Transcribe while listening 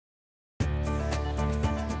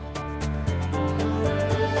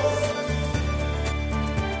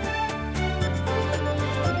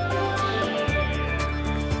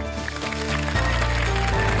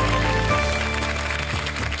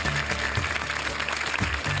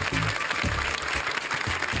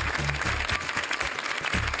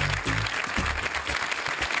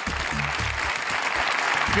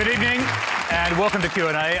Good evening and welcome to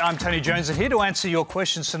Q&A. I'm Tony Jones and here to answer your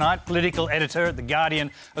questions tonight, political editor at The Guardian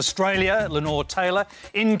Australia, Lenore Taylor,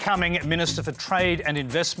 incoming Minister for Trade and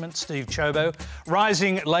Investment, Steve Ciobo,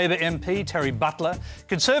 rising Labor MP, Terri Butler,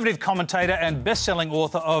 Conservative commentator and best-selling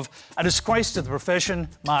author of A Disgrace to the Profession,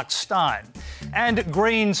 Mark Steyn, and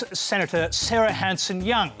Greens Senator Sarah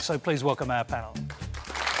Hanson-Young. So please welcome our panel.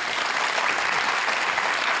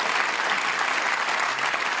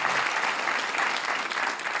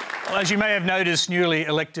 Well, as you may have noticed, newly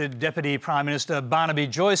elected Deputy Prime Minister Barnaby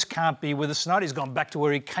Joyce can't be with us tonight. He's gone back to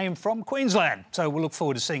where he came from, Queensland. So we'll look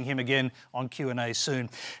forward to seeing him again on Q&A soon.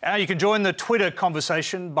 You can join the Twitter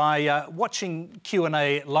conversation by watching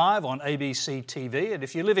Q&A live on ABC TV. And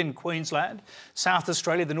if you live in Queensland, South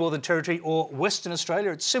Australia, the Northern Territory or Western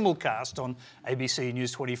Australia, it's simulcast on ABC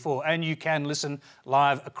News 24. And you can listen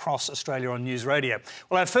live across Australia on News Radio.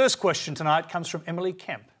 Well, our first question tonight comes from Emily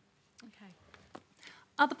Kemp.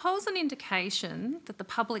 Are the polls an indication that the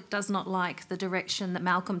public does not like the direction that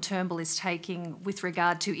Malcolm Turnbull is taking with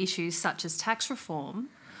regard to issues such as tax reform?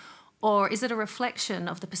 Or is it a reflection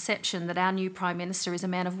of the perception that our new Prime Minister is a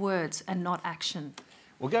man of words and not action?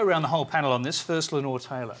 We'll go around the whole panel on this. First, Lenore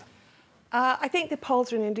Taylor. I think the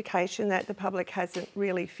polls are an indication that the public hasn't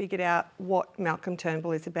really figured out what Malcolm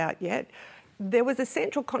Turnbull is about yet. There was a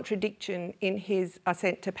central contradiction in his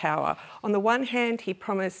ascent to power. On the one hand, he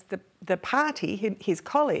promised the party, his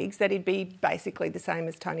colleagues, that he'd be basically the same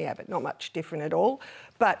as Tony Abbott, not much different at all.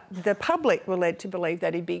 But the public were led to believe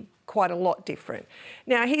that he'd be quite a lot different.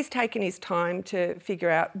 Now, he's taken his time to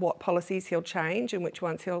figure out what policies he'll change and which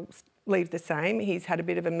ones he'll leave the same. He's had a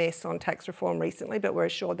bit of a mess on tax reform recently, but we're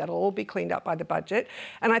assured that'll all be cleaned up by the budget.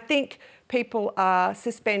 And I think people are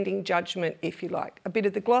suspending judgment, if you like. A bit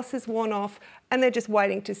of the gloss has worn off and they're just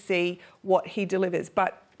waiting to see what he delivers.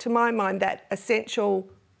 But to my mind, that essential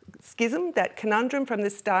schism, that conundrum from the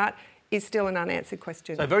start, is still an unanswered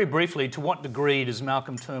question. So very briefly, to what degree does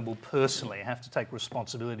Malcolm Turnbull personally have to take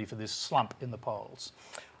responsibility for this slump in the polls?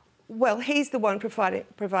 Well, he's the one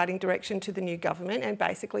providing direction to the new government, and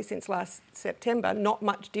basically since last September, not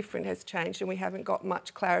much different has changed and we haven't got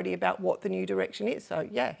much clarity about what the new direction is. So,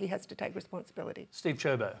 yeah, he has to take responsibility. Steve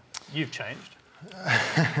Ciobo, you've changed.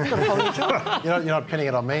 You're not pinning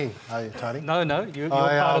it on me, are you, Tony? No, you're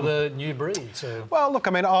part of the new breed. So. Well, look,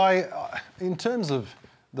 I mean, in terms of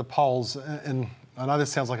the polls, and I know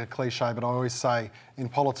this sounds like a cliche, but I always say in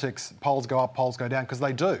politics, polls go up, polls go down, because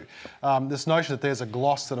they do. This notion that there's a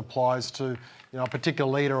gloss that applies to a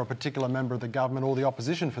particular leader or a particular member of the government or the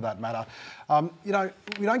opposition for that matter, we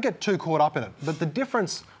don't get too caught up in it. But the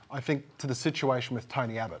difference, I think, to the situation with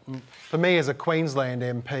Tony Abbott, and for me as a Queensland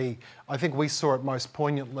MP, I think we saw it most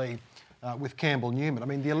poignantly with Campbell Newman. I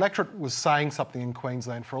mean, the electorate was saying something in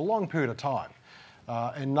Queensland for a long period of time.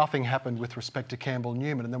 And nothing happened with respect to Campbell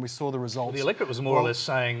Newman, and then we saw the results. Well, the electorate was more or less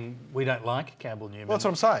saying we don't like Campbell Newman. Well, that's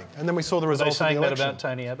what I'm saying. And then we saw the results of the election. Were they saying that about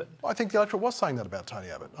Tony Abbott? Well, I think the electorate was saying that about Tony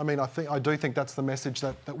Abbott. I mean, I do think that's the message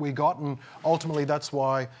that we got, and ultimately that's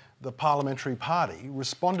why the parliamentary party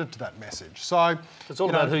responded to that message. So it's all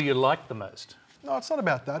about who you like the most. No, it's not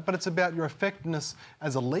about that, but it's about your effectiveness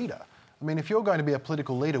as a leader. I mean, if you're going to be a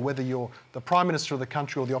political leader, whether you're the Prime Minister of the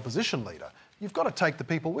country or the opposition leader, you've got to take the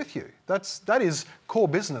people with you. That is core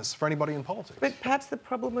business for anybody in politics. But perhaps the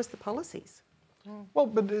problem was the policies. Well,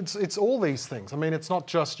 but it's all these things. I mean, it's not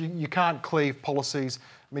just, you can't cleave policies.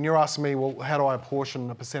 I mean, you're asking me, well, how do I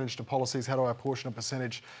apportion a percentage to policies? How do I apportion a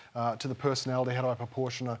percentage to the personality? How do I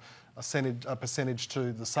apportion a percentage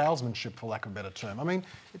to the salesmanship, for lack of a better term? I mean,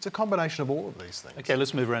 it's a combination of all of these things. OK,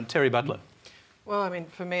 let's move around. Terri Butler. Well, I mean,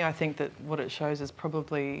 for me, I think that what it shows is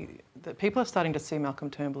probably that people are starting to see Malcolm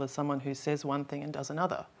Turnbull as someone who says one thing and does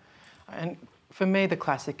another. And for me, the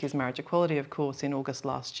classic is marriage equality. Of course, in August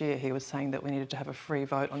last year, he was saying that we needed to have a free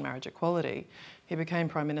vote on marriage equality. He became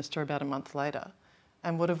Prime Minister about a month later.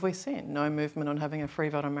 And what have we seen? No movement on having a free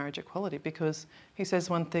vote on marriage equality, because he says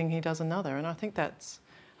one thing, he does another. And I think that's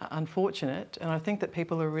unfortunate. And I think that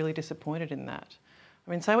people are really disappointed in that. I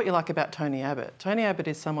mean, say what you like about Tony Abbott. Tony Abbott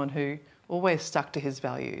is someone who always stuck to his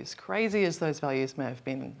values, crazy as those values may have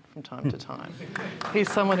been from time to time. He's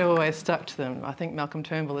someone who always stuck to them. I think Malcolm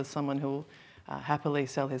Turnbull is someone who'll happily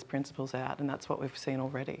sell his principles out, and that's what we've seen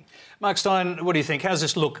already. Mark Steyn, what do you think? How's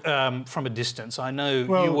this look from a distance? I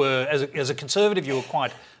know you were, as a Conservative, you were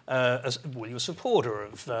quite you're a supporter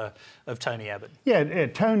of Tony Abbott. Yeah,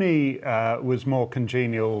 Tony was more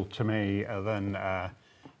congenial to me than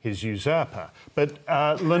his usurper. But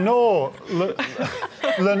Lenore,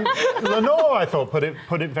 Lenore, I thought, put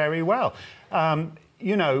it very well.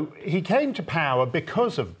 You know, he came to power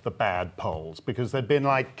because of the bad polls, because there'd been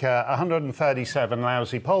like 137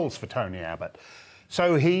 lousy polls for Tony Abbott.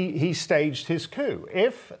 So he staged his coup.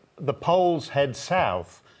 If the polls head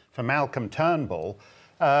south for Malcolm Turnbull,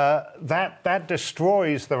 that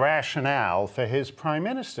destroys the rationale for his prime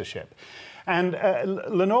ministership. And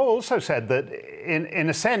Lenore also said that, in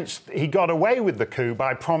a sense, he got away with the coup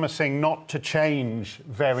by promising not to change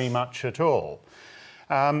very much at all.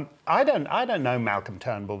 I don't know Malcolm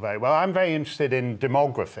Turnbull very well. I'm very interested in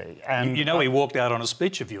demography. And you know, he walked out on a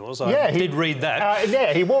speech of yours. I did read that.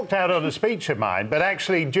 Yeah, he walked out on a speech of mine, but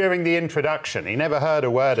actually during the introduction, he never heard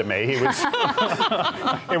a word of me. He was,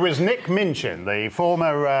 it was Nick Minchin, the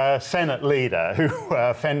former Senate leader, who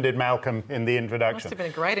offended Malcolm in the introduction. Must have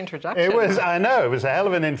been a great introduction. It was, I know, it was a hell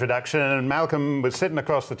of an introduction, and Malcolm was sitting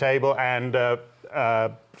across the table and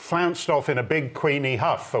flounced off in a big Queenie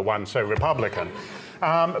huff for one so Republican.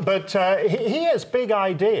 But he has big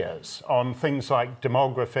ideas on things like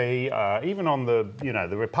demography, even on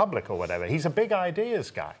the Republic or whatever. He's a big ideas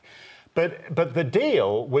guy. But the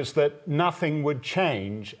deal was that nothing would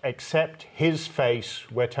change except his face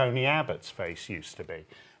where Tony Abbott's face used to be.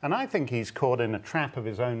 And I think he's caught in a trap of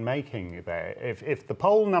his own making there. If the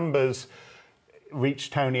poll numbers reach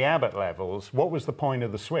Tony Abbott levels, what was the point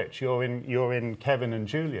of the switch? You're in Kevin and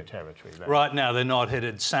Julia territory there. Right now, they're not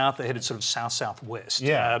headed south, they're headed sort of south-southwest.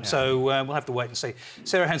 Yeah. So we'll have to wait and see.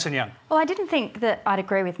 Sarah Hanson-Young. Well, I didn't think that I'd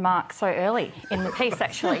agree with Mark so early in the piece,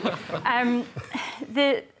 actually.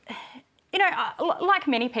 Like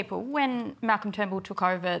many people, when Malcolm Turnbull took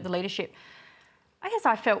over the leadership, I guess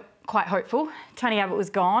I felt quite hopeful. Tony Abbott was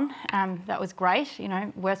gone. That was great.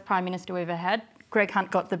 Worst Prime Minister we've ever had. Greg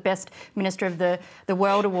Hunt got the Best Minister of the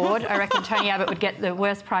World Award. I reckon Tony Abbott would get the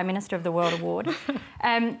Worst Prime Minister of the World Award.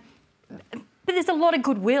 But there's a lot of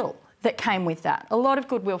goodwill that came with that. A lot of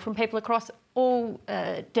goodwill from people across all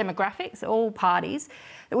demographics, all parties,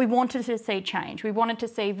 that we wanted to see change. We wanted to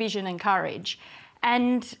see vision and courage.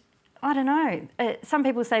 And I don't know, some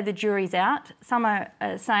people say the jury's out. Some are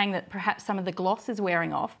saying that perhaps some of the gloss is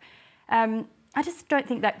wearing off. I just don't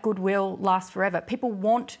think that goodwill lasts forever. People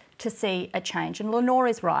want to see a change. And Lenore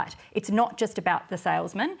is right. It's not just about the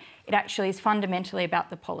salesman. It actually is fundamentally about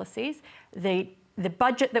the policies. The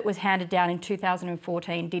budget that was handed down in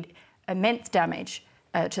 2014 did immense damage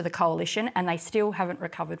to the coalition, and they still haven't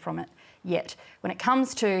recovered from it yet. When it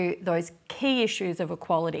comes to those key issues of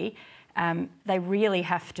equality, they really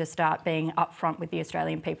have to start being upfront with the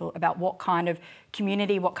Australian people about what kind of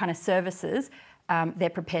community, what kind of services they're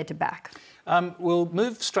prepared to back. We'll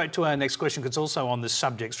move straight to our next question, because it's also on this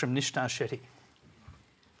subject, from Nishtar Shetty.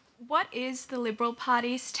 What is the Liberal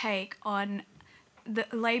Party's take on the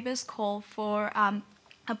Labor's call for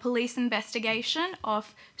a police investigation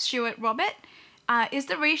of Stuart Robert? Is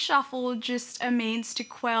the reshuffle just a means to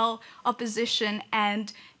quell opposition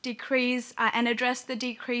and decrease and address the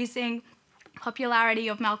decreasing popularity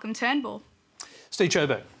of Malcolm Turnbull?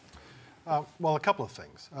 Ciobo. Well, a couple of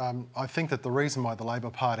things. I think that the reason why the Labor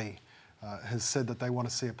Party has said that they want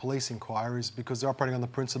to see a police inquiry is because they're operating on the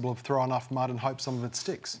principle of throw enough mud and hope some of it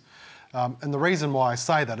sticks. And the reason why I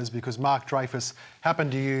say that is because Mark Dreyfus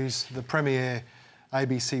happened to use the premier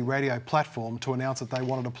ABC radio platform to announce that they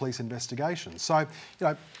wanted a police investigation. So,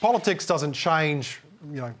 politics doesn't change,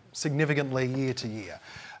 significantly year to year.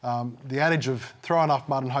 The adage of throw enough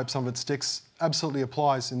mud and hope some of it sticks absolutely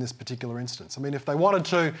applies in this particular instance. I mean, if they wanted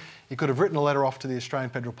to, he could have written a letter off to the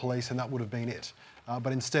Australian Federal Police and that would have been it.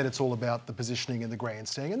 But instead, it's all about the positioning and the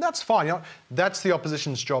grandstanding, and that's fine. That's the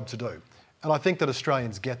opposition's job to do. And I think that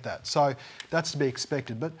Australians get that. So that's to be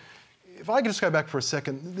expected. But if I could just go back for a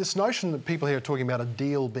second, this notion that people here are talking about a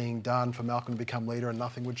deal being done for Malcolm to become leader and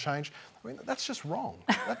nothing would change, I mean, that's just wrong.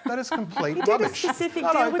 That is complete rubbish. Did a specific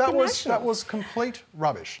deal with the Nationals. That was complete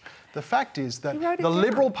rubbish. The fact is that the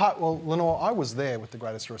Liberal Party... Well, Lenore, I was there, with the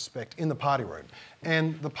greatest respect, in the party room.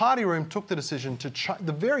 And the party room took the decision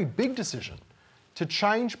the very big decision, to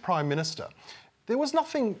change Prime Minister. There was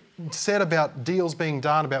nothing said about deals being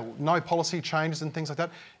done, about no policy changes and things like that.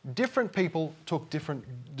 Different people took different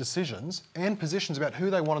decisions and positions about who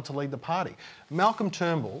they wanted to lead the party. Malcolm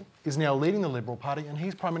Turnbull is now leading the Liberal Party and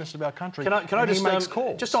he's Prime Minister of our country. Can I he makes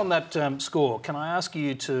calls. Just on that score, can I ask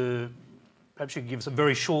you to... Perhaps you could give us a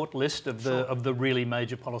very short list of the really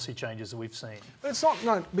major policy changes that we've seen. It's not,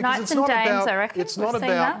 no, because Knights it's and not Dames, about. I reckon. It's not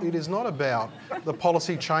about. It is not about the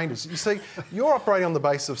policy changes. You see, you're operating on the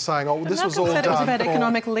basis of saying, "Oh, well, this was all done." Malcolm said it was about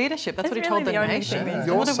economic leadership. That's what he told the nation.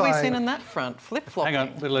 What have we seen in that front? Flip-flopping. Hang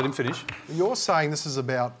on, we'll let him finish. You're saying this is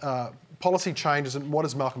about policy changes and what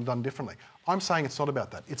has Malcolm done differently. I'm saying it's not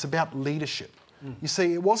about that. It's about leadership. You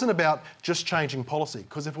see, it wasn't about just changing policy,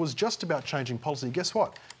 because if it was just about changing policy, guess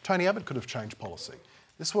what? Tony Abbott could have changed policy.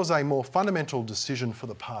 This was a more fundamental decision for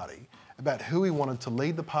the party about who he wanted to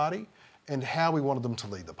lead the party and how we wanted them to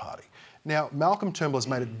lead the party. Now, Malcolm Turnbull has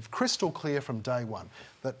made it crystal clear from day one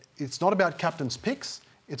that it's not about captain's picks,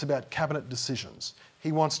 it's about cabinet decisions.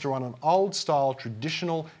 He wants to run an old-style,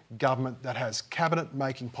 traditional government that has cabinet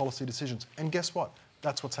making policy decisions. And guess what?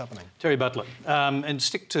 That's what's happening. Terri Butler, and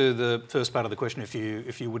stick to the first part of the question if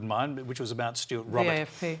you wouldn't mind, which was about Stuart Robert.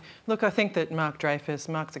 The AFP. Look, I think that Mark's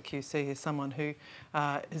a QC, is someone who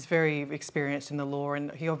is very experienced in the law,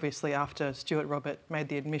 and he obviously, after Stuart Robert made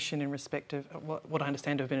the admission in respect of what I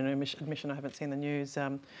understand to have been an admission, I haven't seen the news,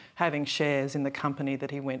 having shares in the company that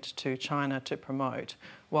he went to China to promote.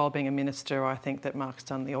 While being a minister, I think that Mark's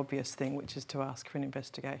done the obvious thing, which is to ask for an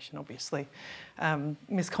investigation, obviously.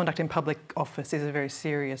 Misconduct in public office is a very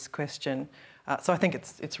serious question, so I think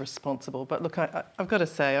it's responsible. But look, I've got to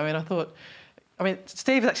say, I mean,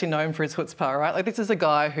 Steve is actually known for his chutzpah, right? Like, this is a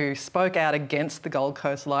guy who spoke out against the Gold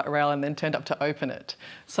Coast light rail and then turned up to open it.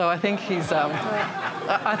 So I think he's,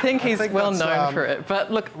 I think he's well known for it.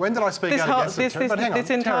 But look, when did I speak out against it? But hang on, this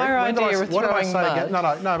entire idea of throwing mud. No, but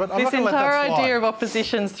I'm not going to let that slide. This entire idea of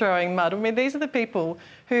opposition's throwing mud. I mean, these are the people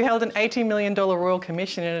who held an $80 million Royal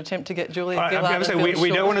Commission in an attempt to get Julia Gillard. We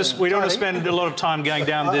don't want to spend a lot of time going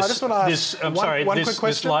down this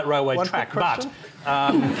light railway track, but. You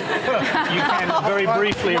can very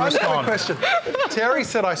briefly respond. Question. Terri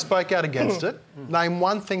said I spoke out against it. Name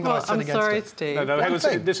one thing that I said against it. I'm sorry, Steve. No,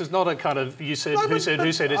 this is not a kind of you said, who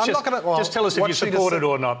said. It's just tell us if you support it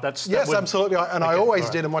or not. Yes, absolutely, and I always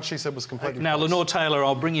did, and what she said was completely Now, false. Lenore Taylor,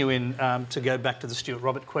 I'll bring you in to go back to the Stuart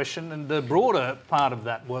Robert question, and the broader part of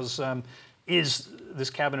that was, is this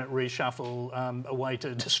cabinet reshuffle a way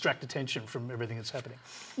to distract attention from everything that's happening?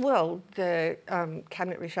 Well, the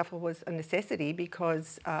cabinet reshuffle was a necessity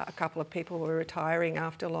because a couple of people were retiring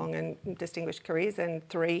after long and distinguished careers, and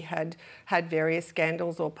 3 had various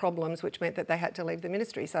scandals or problems, which meant that they had to leave the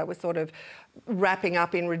ministry. So it was sort of wrapping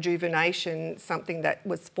up in rejuvenation, something that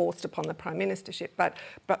was forced upon the Prime Ministership, but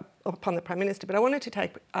upon the Prime Minister. But I wanted to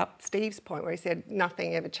take up Steve's point where he said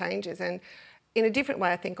nothing ever changes, and in a different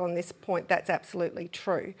way, I think on this point, that's absolutely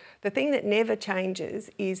true. The thing that never changes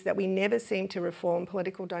is that we never seem to reform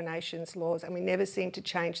political donations laws, and we never seem to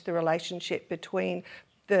change the relationship between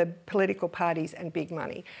the political parties and big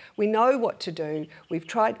money. We know what to do.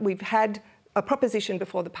 We've had a proposition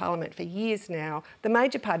before the Parliament for years now. The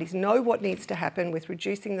major parties know what needs to happen with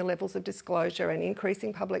reducing the levels of disclosure and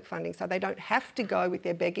increasing public funding, so they don't have to go with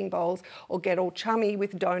their begging bowls or get all chummy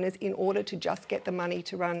with donors in order to just get the money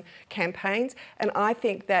to run campaigns. And I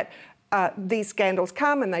think that these scandals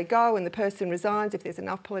come and they go and the person resigns if there's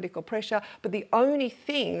enough political pressure, but the only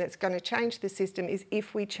thing that's going to change the system is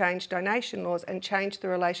if we change donation laws and change the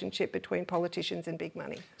relationship between politicians and big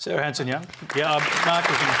money. Sarah Hanson-Young. Yeah, Mark,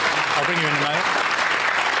 I'll bring you in a minute.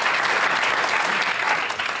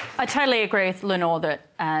 I totally agree with Lenore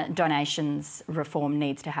that donations reform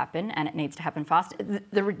needs to happen, and it needs to happen fast.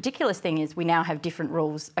 The ridiculous thing is we now have different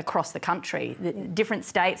rules across the country. Different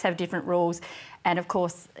states have different rules, and of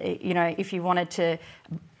course, you know, if you wanted to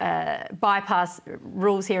bypass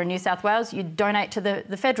rules here in New South Wales, you'd donate to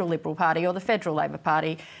the Federal Liberal Party or the Federal Labor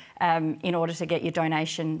Party in order to get your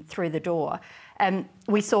donation through the door.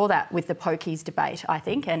 We saw that with the pokies debate, I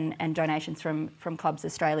think, and donations from Clubs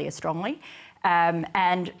Australia strongly.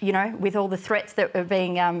 And, you know, with all the threats that are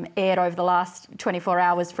being aired over the last 24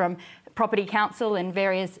 hours from Property Council and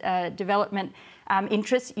various development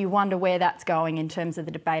interests, you wonder where that's going in terms of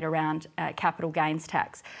the debate around capital gains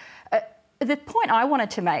tax. The point I wanted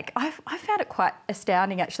to make, I found it quite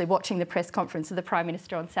astounding actually watching the press conference of the Prime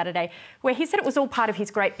Minister on Saturday, where he said it was all part of his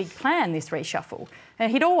great big plan, this reshuffle.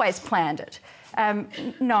 And he'd always planned it.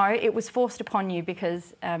 No, it was forced upon you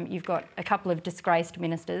because you've got a couple of disgraced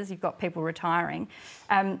ministers, you've got people retiring.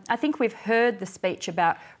 I think we've heard the speech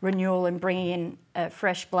about renewal and bringing in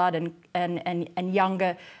fresh blood and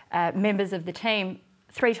younger members of the team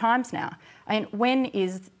 3 times now. I mean, when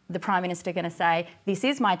is the Prime Minister going to say, this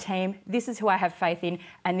is my team, this is who I have faith in,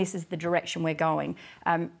 and this is the direction we're going?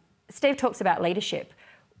 Steve talks about leadership.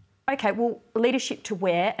 OK, well, leadership to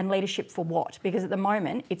where and leadership for what? Because at the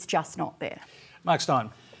moment, it's just not there. Mark Steyn.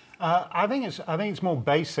 I think it's more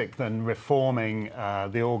basic than reforming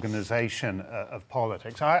the organisation of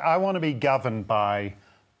politics. I want to be governed by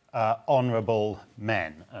honourable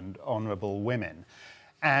men and honourable women.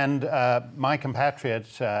 And my compatriot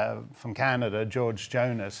from Canada, George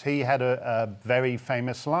Jonas, he had a very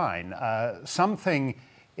famous line. Something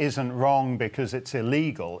isn't wrong because it's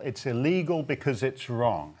illegal because it's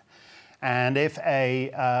wrong. And if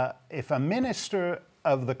a minister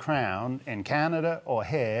of the Crown in Canada or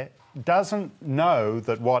here doesn't know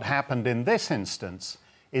that what happened in this instance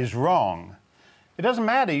is wrong, It doesn't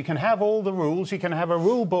matter. You can have all the rules. You can have a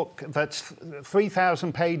rule book that's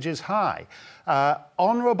 3,000 pages high.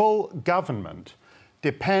 Honourable government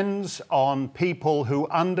depends on people who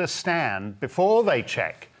understand, before they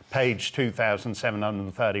check page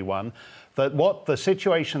 2,731, that what the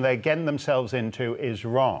situation they're getting themselves into is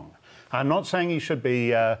wrong. I'm not saying he should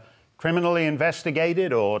be criminally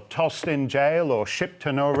investigated or tossed in jail or shipped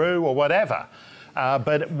to Nauru or whatever.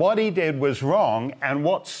 But what he did was wrong, and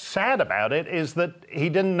what's sad about it is that he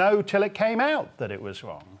didn't know till it came out that it was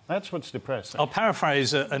wrong. That's what's depressing. I'll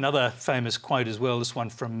paraphrase another famous quote as well, this one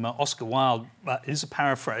from Oscar Wilde. It is a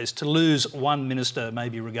paraphrase. To lose one minister may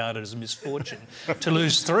be regarded as a misfortune. To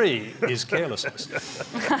lose three is carelessness.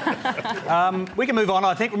 We can move on,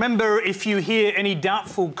 I think. Remember, if you hear any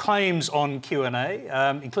doubtful claims on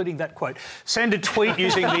Q&A, including that quote, send a tweet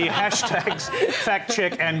using the hashtags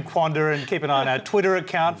FactCheck and Quanda, and keep an eye on our Twitter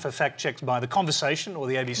account for fact checks by The Conversation or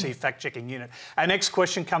the ABC fact-checking unit. Our next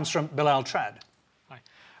question comes from Bilal Trad.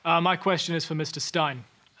 My question is for Mr. Steyn.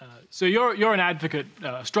 So you're an advocate,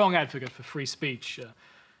 a strong advocate for free speech.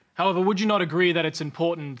 However, would you not agree that it's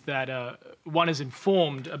important that one is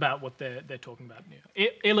informed about what they're talking about?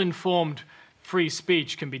 Ill-informed free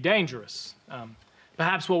speech can be dangerous.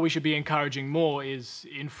 Perhaps what we should be encouraging more is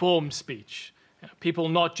informed speech. People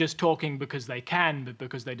not just talking because they can, but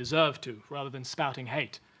because they deserve to, rather than spouting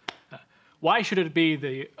hate. Why should it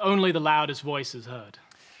be only the loudest voice is heard?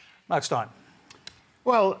 Mark Steyn.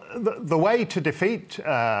 Well, the way to defeat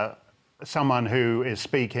someone who is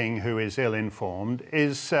speaking, who is ill-informed,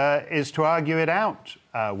 is to argue it out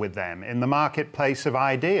with them in the marketplace of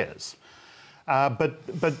ideas.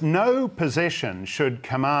 But no position should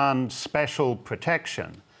command special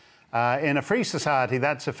protection. In a free society,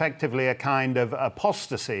 that's effectively a kind of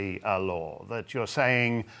apostasy law, that you're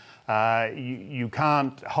saying you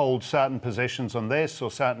can't hold certain positions on this or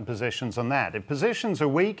certain positions on that. If positions are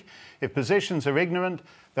weak, if positions are ignorant,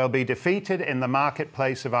 they'll be defeated in the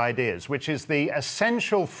marketplace of ideas, which is the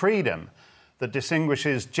essential freedom that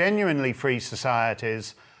distinguishes genuinely free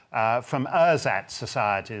societies from ersatz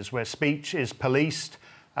societies, where speech is policed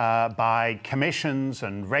by commissions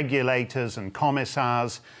and regulators and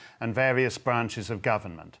commissars and various branches of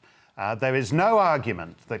government. There is no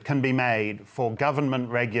argument that can be made for government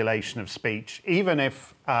regulation of speech, even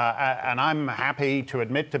if, and I'm happy to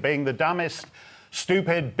admit to being the dumbest,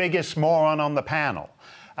 stupid, biggest moron on the panel.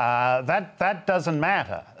 That doesn't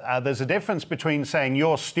matter. There's a difference between saying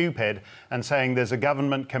you're stupid and saying there's a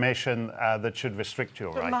government commission that should restrict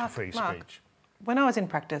your right to free speech. When I was in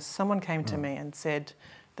practice, someone came to me and said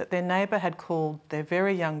that their neighbour had called their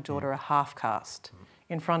very young daughter a half-caste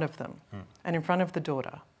in front of them and in front of the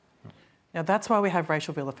daughter. Now, that's why we have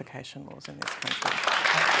racial vilification laws in this country.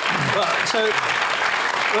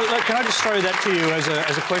 Well, can I just throw that to you as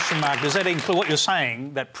a question mark? Does that include what you're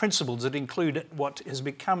saying, that principle, does it include what has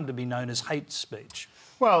become to be known as hate speech?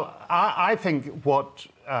 Well, I think what...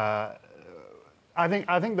 I think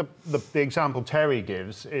the example Terri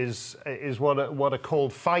gives is what are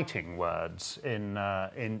called fighting words in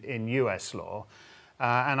US law.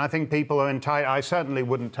 And I think people are entitled. I certainly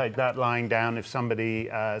wouldn't take that lying down if somebody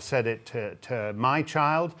said it to my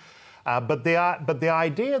child. But the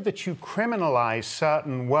idea that you criminalise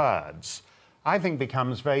certain words, I think,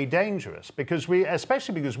 becomes very dangerous, because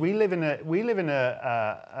especially because we live in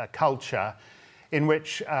a culture in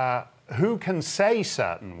which who can say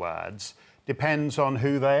certain words depends on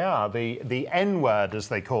who they are. The N-word, as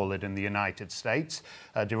they call it in the United States,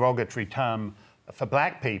 a derogatory term for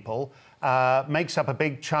black people, makes up a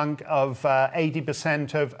big chunk of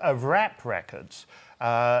 80% of rap records.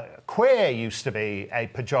 Queer used to be a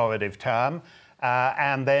pejorative term,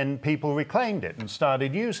 and then people reclaimed it and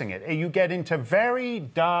started using it. You get into very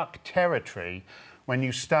dark territory when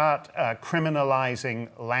you start criminalising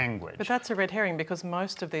language. But that's a red herring, because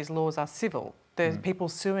most of these laws are civil. There's people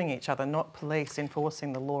suing each other, not police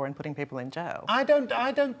enforcing the law and putting people in jail. I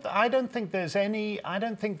don't think there's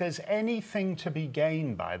anything to be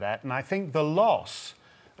gained by that, and I think the loss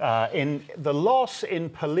in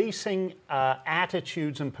policing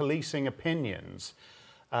attitudes and policing opinions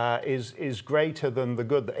is greater than the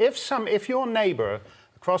good. If your neighbour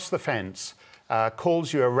across the fence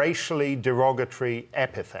calls you a racially derogatory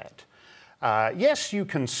epithet, yes, you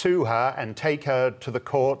can sue her and take her to the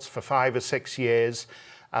courts for 5 or 6 years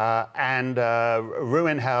and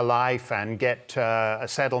ruin her life and get a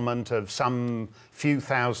settlement of some few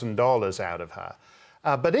 $1,000s out of her.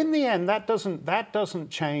 But in the end, that doesn't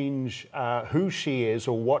change who she is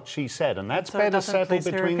or what she said, and that's better settled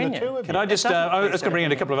between the two of you. Can I just... I was going to bring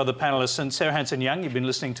in a couple of other panellists, and Sarah Hanson-Young, you've been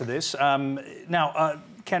listening to this. Now,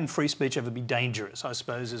 can free speech ever be dangerous, I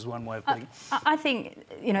suppose, is one way of putting it. I think,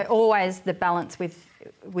 you know, always the balance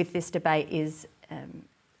with this debate is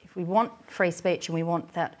if we want free speech and we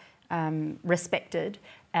want that respected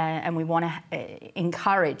and we want to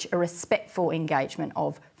encourage a respectful engagement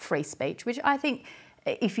of free speech, which I think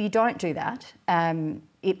if you don't do that,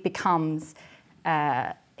 it becomes...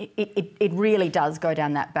 It really does go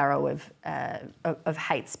down that barrow of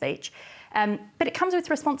hate speech. But it comes with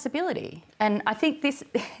responsibility. And I think this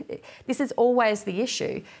is always the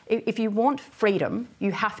issue. If you want freedom,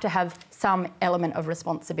 you have to have some element of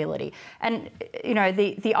responsibility. And, you know,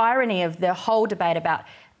 the irony of the whole debate about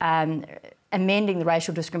amending the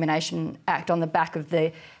Racial Discrimination Act on the back of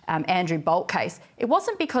the Andrew Bolt case, it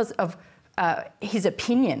wasn't because of his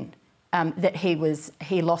opinion that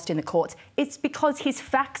he lost in the courts. It's because his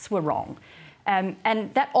facts were wrong.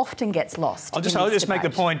 And that often gets lost. I'll just make the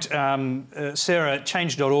point, Sarah,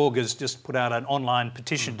 Change.org has just put out an online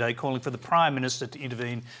petition today calling for the Prime Minister to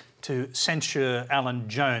intervene to censure Alan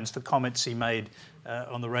Jones for comments he made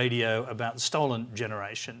on the radio about the stolen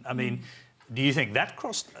generation. I mean, do you think that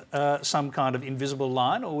crossed some kind of invisible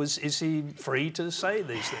line, or is he free to say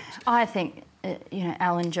these things? I think... you know,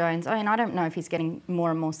 Alan Jones, I mean, I don't know if he's getting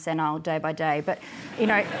more and more senile day by day, but, you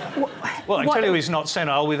know... Well, I tell you he's not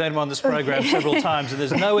senile. We've had him on this program several times and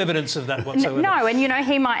there's no evidence of that whatsoever. No, and, you know,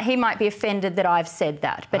 he might be offended that I've said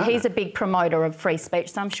that, but he's a big promoter of free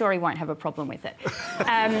speech, so I'm sure he won't have a problem with it.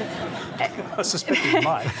 I suspect he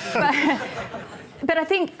might. But I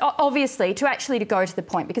think, obviously, to go to the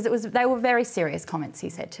point, because they were very serious comments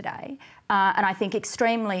he said today, and I think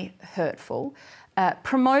extremely hurtful,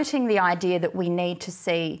 promoting the idea that we need to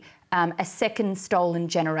see a second stolen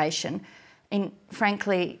generation. And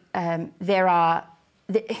frankly,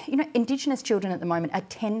 Indigenous children at the moment are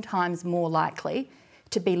 10 times more likely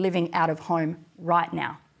to be living out of home right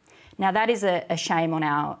now. Now, that is a shame on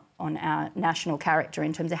our national character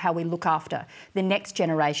in terms of how we look after the next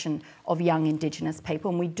generation of young Indigenous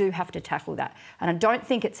people, and we do have to tackle that. And I don't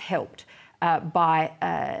think it's helped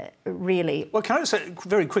by really... Well, can I just say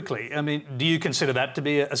very quickly, I mean, do you consider that to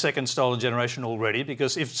be a second stolen generation already?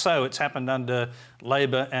 Because if so, it's happened under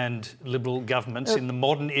Labor and Liberal governments in the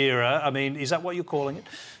modern era. I mean, is that what you're calling it?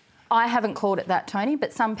 I haven't called it that, Tony,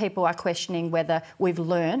 but some people are questioning whether we've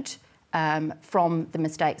learnt from the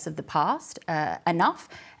mistakes of the past enough,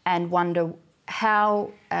 and wonder how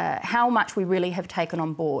much we really have taken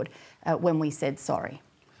on board when we said sorry.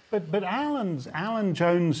 But Alan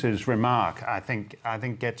Jones's remark, I think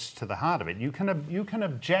gets to the heart of it. You can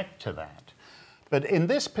object to that, but in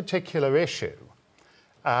this particular issue,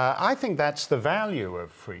 I think that's the value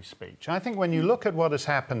of free speech. I think when you look at what has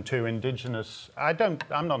happened to Indigenous,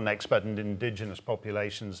 I'm not an expert in Indigenous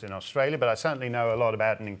populations in Australia, but I certainly know a lot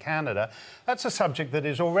about it in Canada. That's a subject that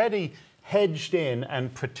is already hedged in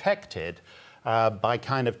and protected by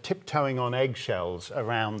kind of tiptoeing on eggshells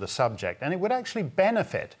around the subject. And it would actually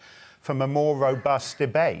benefit from a more robust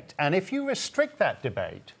debate. And if you restrict that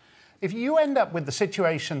debate, if you end up with the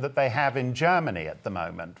situation that they have in Germany at the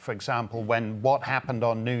moment, for example, when what happened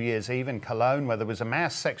on New Year's Eve in Cologne, where there was a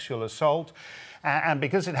mass sexual assault, and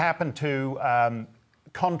because it happened to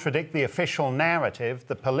contradict the official narrative,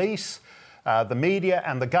 the police, the media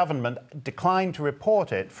and the government declined to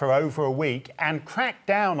report it for over a week and cracked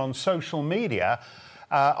down on social media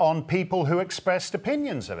on people who expressed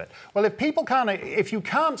opinions of it. Well, if you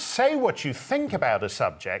can't say what you think about a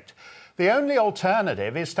subject, the only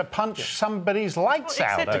alternative is to punch somebody's lights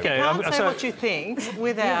out. If you can't say what you think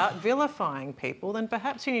without vilifying people, then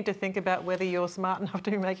perhaps you need to think about whether you're smart enough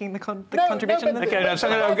to be making the contribution.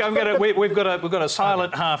 We've got a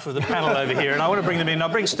silent half of the panel over here, and I want to bring them in. I'll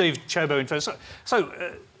bring Steve Ciobo in first. So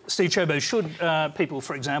Steve Ciobo, should people,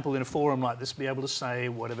 for example, in a forum like this, be able to say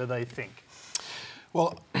whatever they think?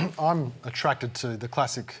 Well, I'm attracted to the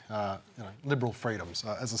classic liberal freedoms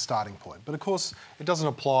as a starting point. But of course, it doesn't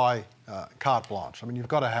apply carte blanche. I mean, you've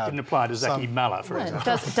got to have... Didn't apply to Zaki Mallah, for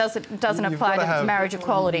example. It doesn't apply to marriage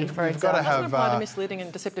equality, for example. It doesn't apply to misleading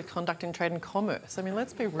and deceptive conduct in trade and commerce. I mean,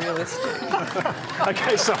 let's be realistic.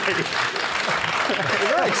 OK, sorry.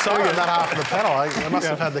 We're very excited in that half of the panel. I must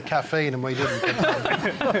have had the caffeine and we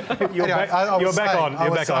didn't. You're back on.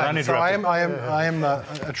 Uninterrupted. So I am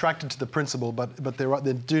attracted to the principle, but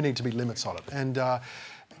there do need to be limits on it. And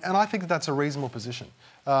I think that's a reasonable position.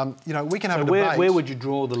 We can have a debate. Where would you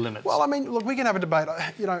draw the limits? Well, I mean, look, we can have a debate.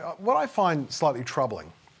 What I find slightly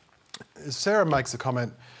troubling is Sarah makes a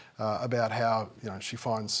comment about how she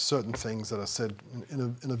finds certain things that are said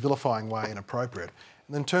in a vilifying way inappropriate.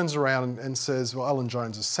 then turns around and says, well, Alan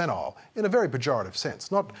Jones is senile, in a very pejorative sense.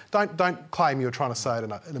 Don't claim you're trying to say it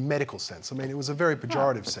in a medical sense. I mean, it was a very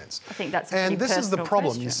pejorative sense. I think that's a and pretty this is the personal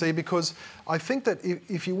problem, question. you see, because I think that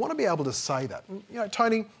if you want to be able to say that, you know,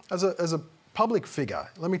 Tony, as a public figure,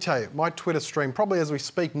 let me tell you, my Twitter stream, probably as we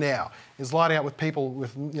speak now, is lighting up with people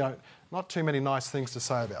with, you know, not too many nice things to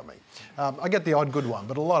say about me. I get the odd good one,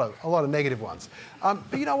 but a lot of negative ones.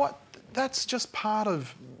 But you know what? That's just part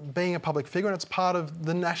of being a public figure, and it's part of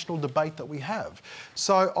the national debate that we have.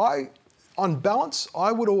 So on balance,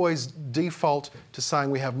 I would always default to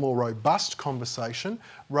saying we have more robust conversation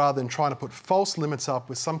rather than trying to put false limits up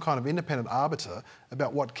with some kind of independent arbiter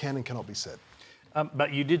about what can and cannot be said.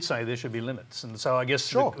 But you did say there should be limits, and so I guess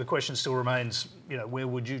Sure. the question still remains, you know, where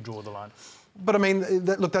would you draw the line? But I mean,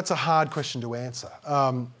 look, that's a hard question to answer.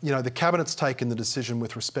 You know, the Cabinet's taken the decision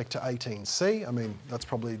with respect to 18C. I mean, that's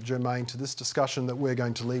probably germane to this discussion that we're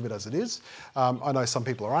going to leave it as it is. I know some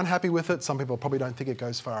people are unhappy with it. Some people probably don't think it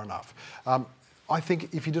goes far enough. I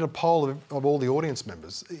think if you did a poll of all the audience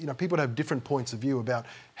members, you know, people would have different points of view about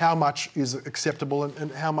how much is acceptable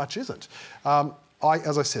and how much isn't.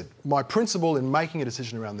 As I said, my principle in making a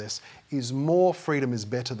decision around this is more freedom is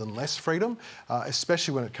better than less freedom,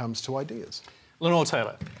 especially when it comes to ideas. Lenore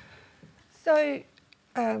Taylor. So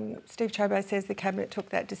Steve Ciobo says the Cabinet took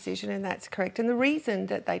that decision, and that's correct. And the reason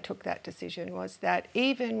that they took that decision was that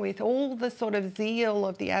even with all the sort of zeal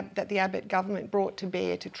of that the Abbott government brought to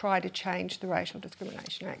bear to try to change the Racial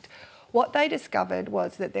Discrimination Act, what they discovered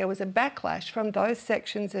was that there was a backlash from those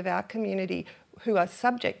sections of our community who are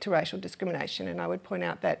subject to racial discrimination. And I would point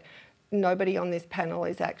out that nobody on this panel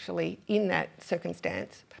is actually in that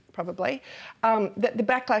circumstance, probably, that the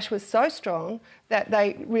backlash was so strong that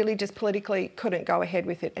they really just politically couldn't go ahead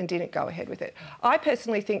with it and didn't go ahead with it. I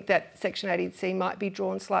personally think that Section 18C might be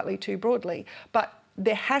drawn slightly too broadly, but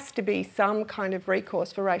there has to be some kind of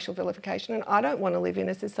recourse for racial vilification, and I don't want to live in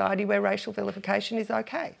a society where racial vilification is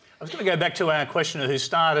okay. I was going to go back to our questioner who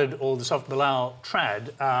started all this off, Bilal Trad.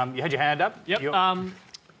 You had your hand up? Yep.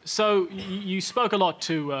 So you spoke a lot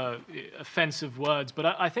to offensive words, but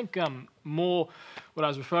I think more what I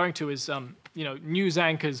was referring to is you know, news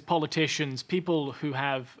anchors, politicians, people who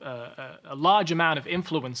have a large amount of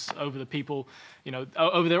influence over the people, you know,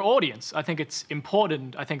 over their audience. I think it's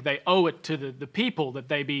important. I think they owe it to the people that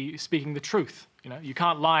they be speaking the truth. You know, you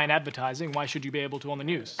can't lie in advertising. Why should you be able to on the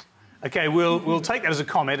news? OK, we'll take that as a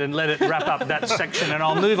comment and let it wrap up that section, and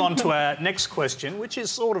I'll move on to our next question, which is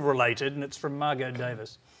sort of related, and it's from Margot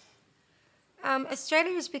Davis.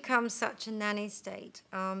 Australia has become such a nanny state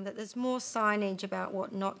that there's more signage about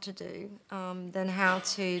what not to do than how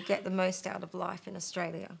to get the most out of life in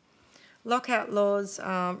Australia. Lockout laws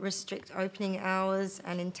restrict opening hours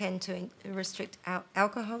and intend to restrict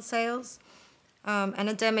alcohol sales and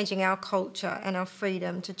are damaging our culture and our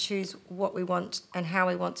freedom to choose what we want and how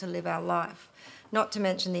we want to live our life, not to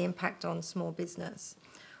mention the impact on small business.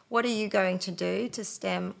 What are you going to do to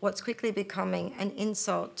stem what's quickly becoming an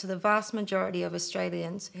insult to the vast majority of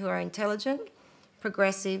Australians who are intelligent,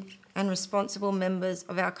 progressive and responsible members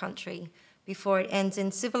of our country before it ends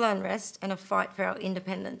in civil unrest and a fight for our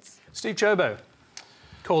independence? Steve Ciobo,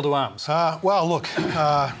 call to arms. Well, look,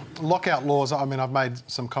 lockout laws, I mean, I've made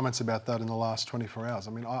some comments about that in the last 24 hours.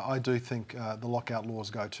 I mean, I do think the lockout laws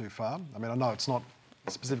go too far. I mean, I know it's not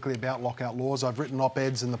specifically about lockout laws. I've written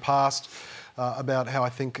op-eds in the past about how I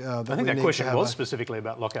think that I think that question was specifically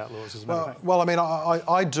about lockout laws, as a matter of fact. Well, I mean,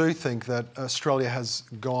 I do think that Australia has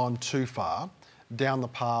gone too far down the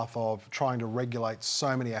path of trying to regulate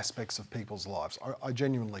so many aspects of people's lives. I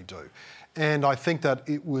genuinely do. And I think that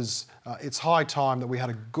it's high time that we had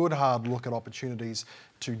a good hard look at opportunities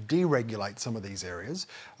to deregulate some of these areas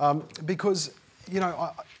because, you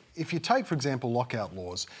know, if you take, for example, lockout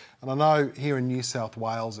laws, and I know here in New South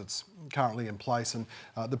Wales it's currently in place, and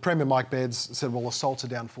the Premier Mike Baird said, well, assaults are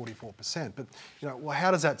down 44%. But, you know, well,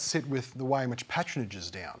 how does that sit with the way in which patronage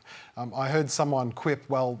is down? I heard someone quip,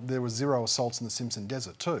 well, there were 0 assaults in the Simpson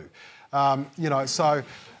Desert too. You know, so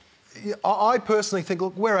I personally think,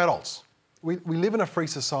 look, we're adults. We live in a free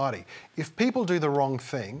society. If people do the wrong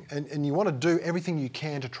thing, and you want to do everything you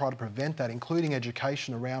can to try to prevent that, including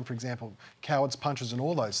education around, for example, cowards, punches and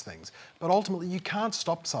all those things, but ultimately you can't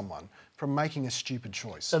stop someone from making a stupid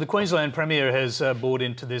choice. So the Queensland Premier has bought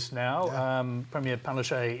into this now. Yeah. Premier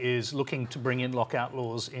Panellists is looking to bring in lockout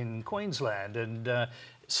laws in Queensland, and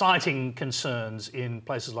citing concerns in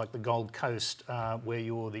places like the Gold Coast, where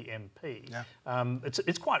you're the MP. Yeah.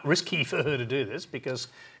 It's quite risky for her to do this because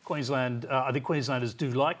Queensland, I think Queenslanders do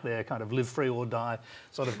like their kind of live free or die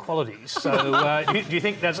sort of qualities. So do you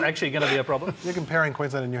think that's actually going to be a problem? You're comparing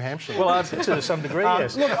Queensland and New Hampshire. Well, to some degree,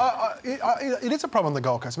 yes. Look, it is a problem on the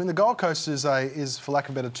Gold Coast. I mean, the Gold Coast is, for lack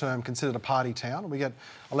of a better term, considered a party town. We get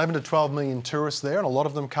 11 to 12 million tourists there, and a lot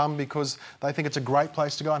of them come because they think it's a great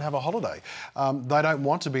place to go and have a holiday. They don't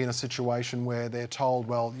want to be in a situation where they're told,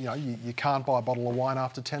 well, you know, you can't buy a bottle of wine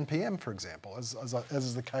after 10 p.m, for example, as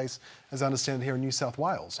is the case, as I understand it, here in New South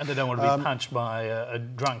Wales. And they don't want to be punched by a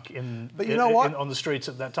drunk on the streets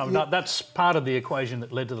at that time. Yeah. That's part of the equation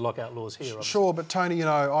that led to the lockout laws here. Obviously. Sure, but Tony, you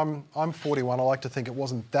know, I'm 41. I like to think it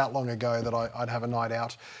wasn't that long ago that I'd have a night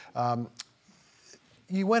out.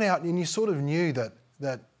 You went out and you sort of knew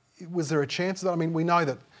that was there a chance that, I mean, we know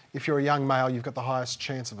that if you're a young male, you've got the highest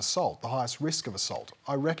chance of assault, the highest risk of assault.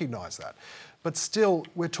 I recognise that. But still,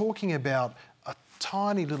 we're talking about a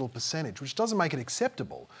tiny little percentage, which doesn't make it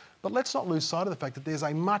acceptable. But let's not lose sight of the fact that there's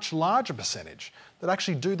a much larger percentage that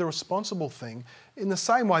actually do the responsible thing in the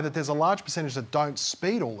same way that there's a large percentage that don't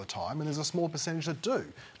speed all the time and there's a small percentage that do.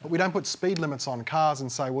 But we don't put speed limits on cars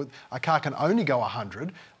and say, well, a car can only go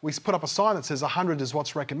 100. We put up a sign that says 100 is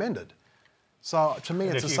what's recommended. So to me,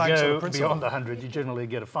 it's the same sort of principle. If you go beyond 100, you generally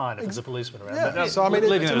get a fine if there's a policeman around. Yeah. So I mean, to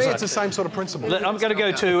me, it's the same sort of principle. I'm going to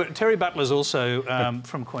go to Terri. Butler's also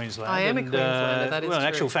from Queensland. I am a Queenslander, that is well, in true.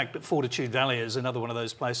 actual fact, Fortitude Valley is another one of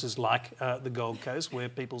those places like the Gold Coast where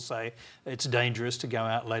people say it's dangerous to go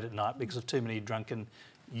out late at night because of too many drunken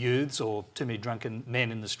youths or too many drunken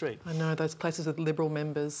men in the street. I know, those places with Liberal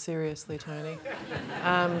members, seriously, Tony.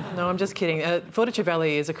 No, I'm just kidding. Fortitude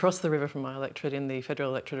Valley is across the river from my electorate in the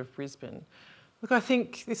federal electorate of Brisbane. Look, I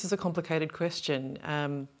think this is a complicated question.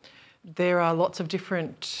 There are lots of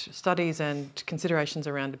different studies and considerations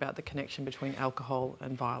around about the connection between alcohol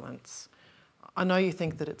and violence. I know you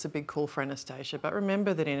think that it's a big call for Anastasia, but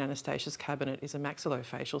remember that in Anastasia's cabinet is a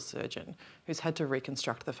maxillofacial surgeon who's had to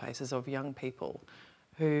reconstruct the faces of young people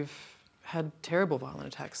who've had terrible violent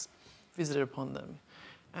attacks visited upon them.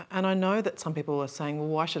 And I know that some people are saying, well,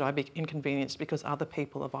 why should I be inconvenienced because other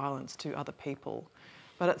people are violence to other people?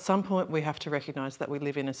 But at some point we have to recognise that we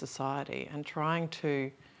live in a society, and trying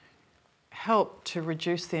to help to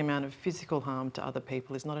reduce the amount of physical harm to other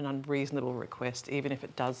people is not an unreasonable request, even if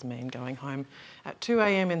it does mean going home at 2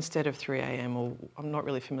 a.m. instead of 3 a.m. or I'm not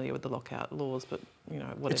really familiar with the lockout laws, but you know,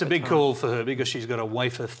 whatever. It's a big call for her because she's got a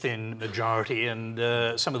wafer-thin majority,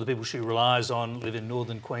 and some of the people she relies on live in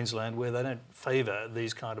northern Queensland where they don't favour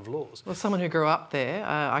these kind of laws. Well, someone who grew up there,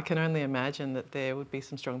 I can only imagine that there would be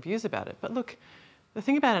some strong views about it. But look, the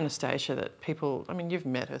thing about Anastasia that people, I mean, you've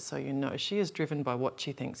met her, so you know, she is driven by what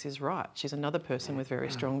she thinks is right. She's another person with very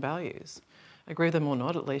strong values. Agree with them or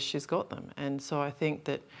not, at least she's got them. And so I think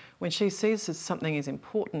that when she sees that something is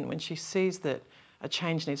important, when she sees that a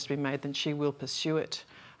change needs to be made, then she will pursue it.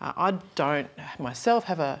 I don't myself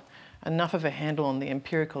have enough of a handle on the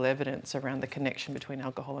empirical evidence around the connection between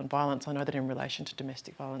alcohol and violence. I know that in relation to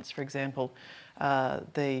domestic violence, for example,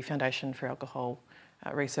 the Foundation for Alcohol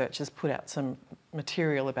Research has put out some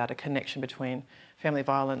material about a connection between family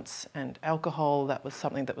violence and alcohol. That was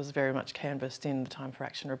something that was very much canvassed in the Time for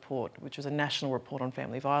Action report, which was a national report on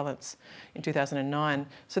family violence in 2009.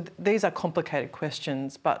 So these are complicated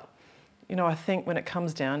questions, but you know, I think when it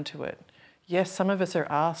comes down to it, yes, some of us are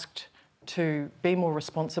asked to be more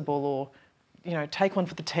responsible or, you know, take one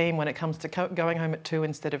for the team when it comes to going home at 2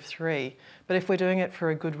 instead of 3. But if we're doing it for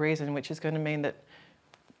a good reason, which is going to mean that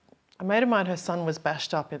a mate of mine, her son was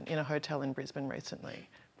bashed up in a hotel in Brisbane recently.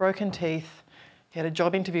 Broken teeth. He had a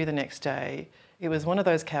job interview the next day. It was one of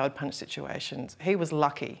those coward punch situations. He was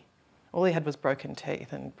lucky. All he had was broken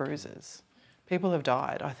teeth and bruises. People have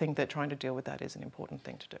died. I think that trying to deal with that is an important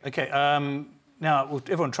thing to do. Okay. Now, will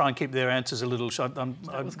everyone try and keep their answers a little short? I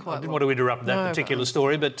didn't want to interrupt that particular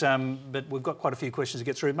story, but we've got quite a few questions to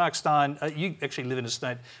get through. Mark Steyn, you actually live in a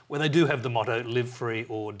state where they do have the motto, live free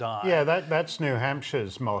or die. Yeah, that's New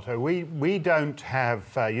Hampshire's motto. We don't have,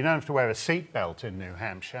 you don't have to wear a seatbelt in New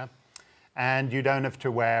Hampshire, and you don't have to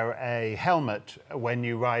wear a helmet when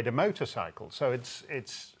you ride a motorcycle. So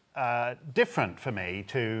it's different for me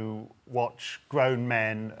to watch grown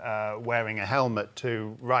men wearing a helmet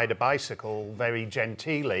to ride a bicycle very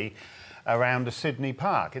genteelly around a Sydney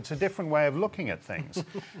park. It's a different way of looking at things.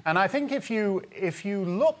 And I think if you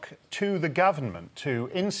look to the government to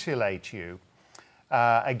insulate you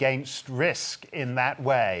against risk in that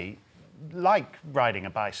way, like riding a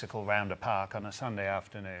bicycle round a park on a Sunday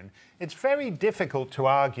afternoon, it's very difficult to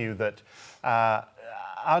argue that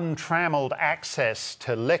untrammelled access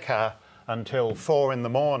to liquor until 4 in the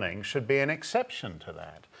morning should be an exception to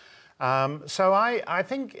that. So I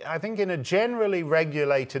think in a generally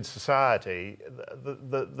regulated society,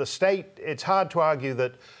 the state, it's hard to argue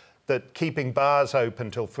that keeping bars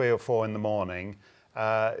open till 3 or 4 in the morning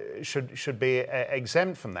should be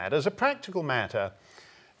exempt from that. As a practical matter,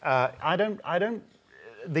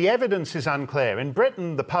 the evidence is unclear. In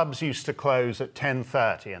Britain, the pubs used to close at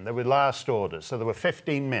 10:30 and there were last orders, so there were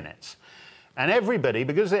 15 minutes. And everybody,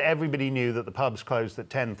 because everybody knew that the pubs closed at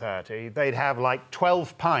 10:30, they'd have like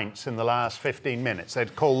 12 pints in the last 15 minutes.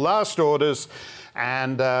 They'd call last orders,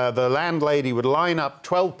 and the landlady would line up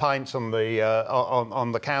 12 pints on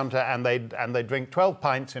the counter, and they'd drink 12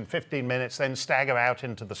 pints in 15 minutes, then stagger out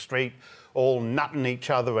into the street, all nutting each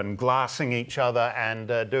other and glassing each other and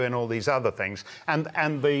doing all these other things. And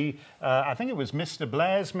I think it was Mr.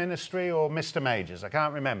 Blair's ministry or Mr. Major's, I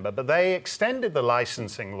can't remember, but they extended the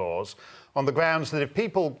licensing laws on the grounds that if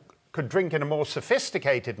people could drink in a more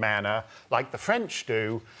sophisticated manner, like the French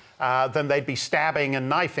do, then they'd be stabbing and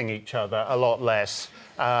knifing each other a lot less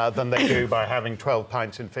than they do by having 12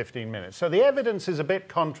 pints in 15 minutes. So the evidence is a bit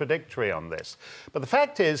contradictory on this. But the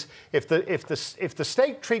fact is, if the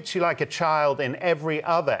state treats you like a child in every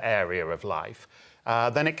other area of life,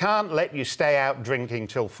 then it can't let you stay out drinking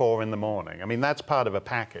till 4 in the morning. I mean, that's part of a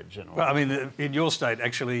package. And all. Well, I mean, in your state,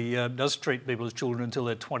 actually does treat people as children until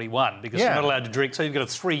they're 21, because they're not allowed to drink. So you've got a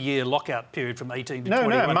 3-year lockout period from 18 to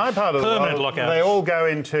 21. No, my part of permanent the lockout. They all go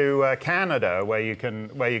into Canada, where you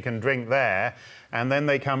can drink there, and then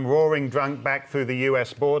they come roaring drunk back through the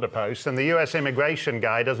US border post, and the US immigration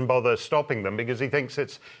guy doesn't bother stopping them because he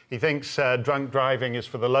thinks drunk driving is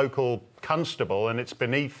for the local constable and it's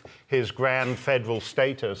beneath his grand federal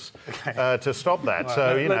status to stop that. Right.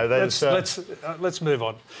 So, you know, let's move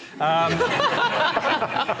on.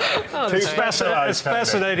 It's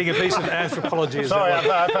fascinating a piece of anthropology. Sorry,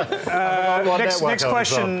 next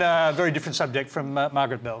question, very different subject from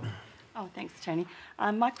Margaret Bell. Oh, thanks, Tony.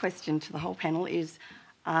 My question to the whole panel is,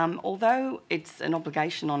 although it's an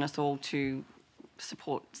obligation on us all to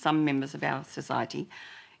support some members of our society,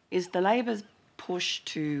 is the Labor's push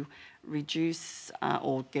to reduce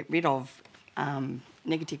or get rid of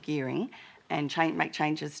negative gearing and make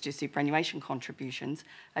changes to superannuation contributions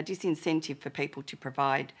a disincentive for people to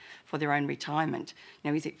provide for their own retirement?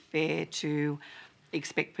 Now, is it fair to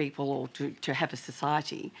expect people or to have a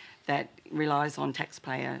society that relies on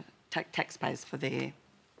taxpayers for their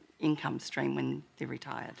income stream when they're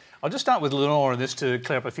retired? I'll just start with Lenore on this to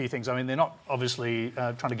clear up a few things. I mean, they're not obviously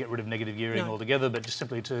trying to get rid of negative gearing altogether, but just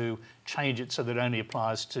simply to change it so that it only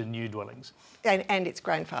applies to new dwellings. And it's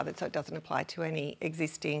grandfathered, so it doesn't apply to any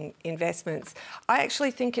existing investments. I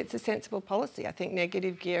actually think it's a sensible policy. I think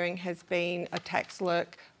negative gearing has been a tax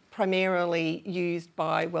lurk primarily used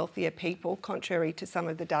by wealthier people, contrary to some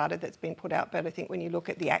of the data that's been put out. But I think when you look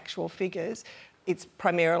at the actual figures, it's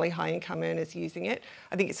primarily high-income earners using it.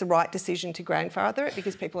 I think it's the right decision to grandfather it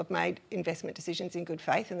because people have made investment decisions in good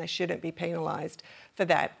faith and they shouldn't be penalised for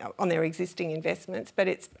that on their existing investments. But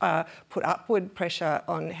it's put upward pressure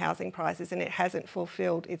on housing prices and it hasn't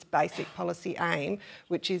fulfilled its basic policy aim,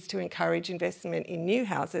 which is to encourage investment in new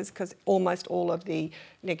houses, because almost all of the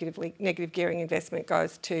negative gearing investment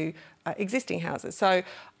goes to existing houses. So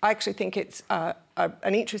I actually think it's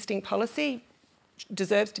an interesting policy,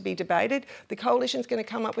 deserves to be debated. The coalition's going to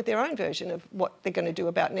come up with their own version of what they're going to do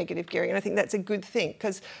about negative gearing, and I think that's a good thing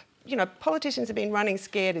because, you know, politicians have been running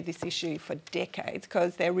scared of this issue for decades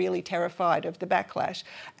because they're really terrified of the backlash.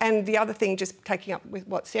 And the other thing, just taking up with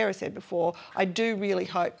what Sarah said before, I do really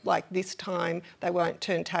hope, like this time, they won't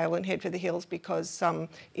turn tail and head for the hills because some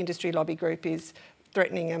industry lobby group is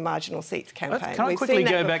threatening a marginal seats campaign. We've seen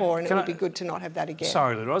that before and it would be good to not have that again.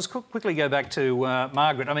 Sorry, Lenore, I'll just quickly go back to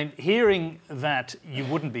Margaret. I mean, hearing that you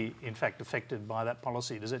wouldn't be, in fact, affected by that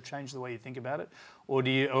policy, does it change the way you think about it? Or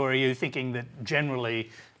are you thinking that generally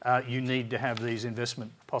you need to have these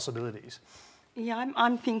investment possibilities? Yeah,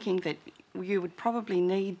 I'm thinking that you would probably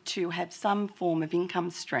need to have some form of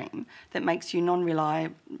income stream that makes you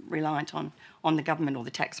non-reliant on the government or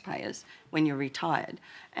the taxpayers when you're retired.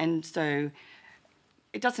 And so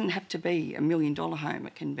it doesn't have to be $1 million home.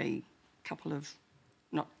 It can be a couple of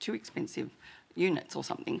not too expensive units or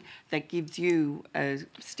something that gives you a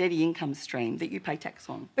steady income stream that you pay tax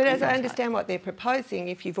on. But as I understand what they're proposing,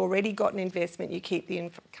 if you've already got an investment, you keep the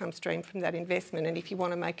income stream from that investment, and if you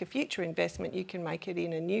want to make a future investment, you can make it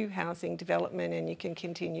in a new housing development and you can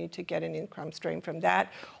continue to get an income stream from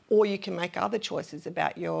that, or you can make other choices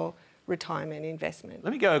about your retirement investment.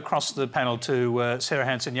 Let me go across the panel to Sarah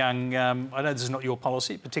Hanson-Young. I know this is not your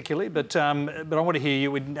policy particularly, but I want to hear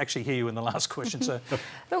you. We didn't actually hear you in the last question. So,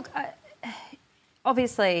 look,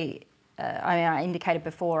 obviously, I indicated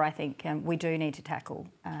before, I think we do need to tackle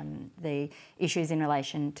the issues in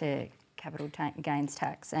relation to capital gains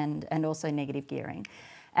tax and also negative gearing.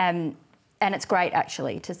 And it's great,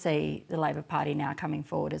 actually, to see the Labor Party now coming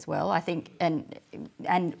forward as well. I think,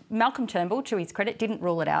 and Malcolm Turnbull, to his credit, didn't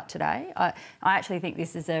rule it out today. I actually think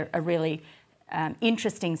this is a really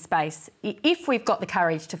interesting space if we've got the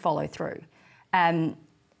courage to follow through. The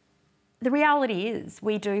reality is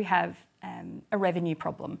we do have a revenue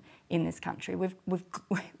problem in this country.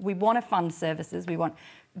 We want to fund services. We want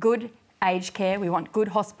good aged care. We want good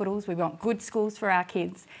hospitals. We want good schools for our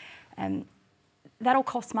kids. That'll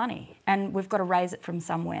cost money, and we've got to raise it from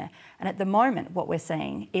somewhere. And at the moment, what we're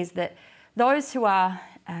seeing is that those who are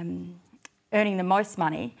earning the most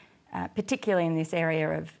money, particularly in this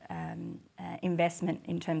area of investment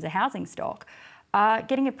in terms of housing stock, are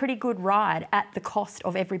getting a pretty good ride at the cost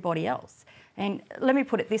of everybody else. And let me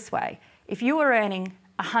put it this way. If you were earning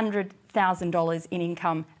 $100,000 in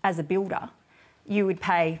income as a builder, you would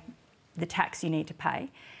pay the tax you need to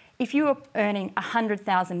pay. If you were earning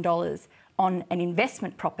 $100,000 on an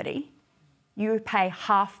investment property, you would pay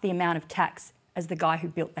half the amount of tax as the guy who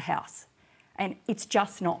built the house. And it's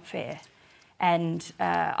just not fair. And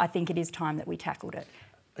I think it is time that we tackled it.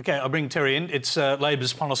 OK, I'll bring Terri in. It's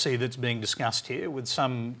Labor's policy that's being discussed here with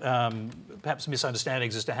some perhaps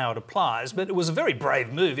misunderstandings as to how it applies. But it was a very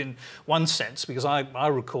brave move in one sense, because I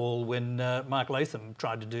recall when Mark Latham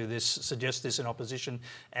tried to do this, suggest this in opposition,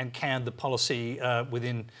 and canned the policy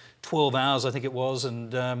within 12 hours, I think it was,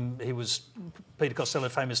 and Peter Costello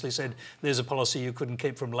famously said, there's a policy you couldn't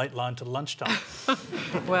keep from late line to lunchtime.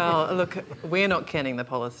 Well, look, we're not canning the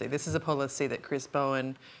policy. This is a policy that Chris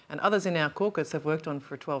Bowen and others in our caucus have worked on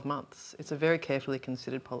for 12 months. It's a very carefully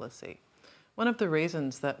considered policy. One of the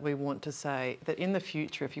reasons that we want to say that in the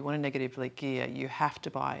future, if you want to negatively gear, you have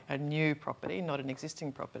to buy a new property, not an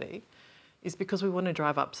existing property, is because we want to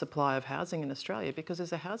drive up supply of housing in Australia, because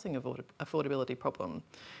there's a housing affordability problem.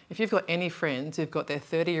 If you've got any friends who've got their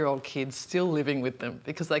 30-year-old kids still living with them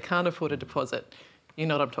because they can't afford a deposit, you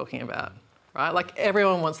know what I'm talking about, right? Like,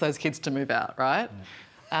 everyone wants those kids to move out, right?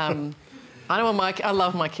 I love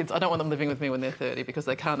my kids. I don't want them living with me when they're 30 because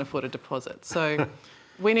they can't afford a deposit. So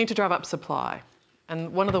we need to drive up supply.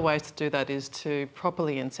 And one of the ways to do that is to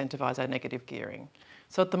properly incentivise our negative gearing.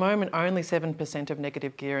 So at the moment, only 7% of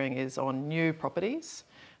negative gearing is on new properties.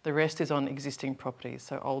 The rest is on existing properties,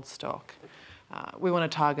 so old stock. We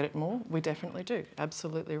want to target it more. We definitely do.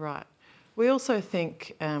 Absolutely right. We also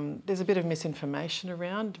think there's a bit of misinformation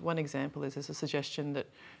around. One example is there's a suggestion that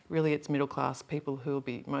really it's middle-class people who will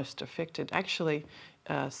be most affected. Actually,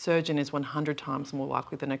 a surgeon is 100 times more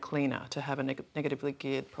likely than a cleaner to have a negatively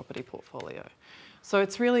geared property portfolio. So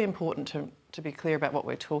it's really important to be clear about what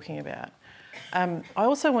we're talking about. I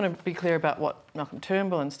also want to be clear about what Malcolm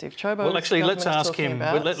Turnbull and Steve Ciobo. Well, actually, let's ask him.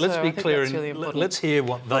 Let's be clear and let's hear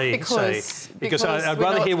what they say, because I'd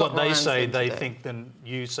rather hear what they say they think than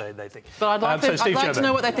you say they think. But I'd like to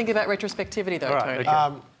know what they think about retrospectivity, though, Tony.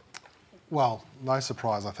 Okay. Well, no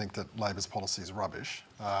surprise, I think that Labor's policy is rubbish.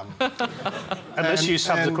 Unless you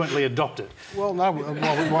subsequently adopt it. Well, no, we won't be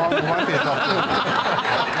adopting it.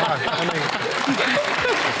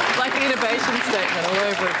 Like the innovation statement all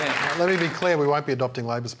over again. Let me be clear, we won't be adopting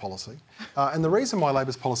Labor's policy. And the reason why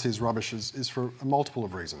Labor's policy is rubbish is for a multiple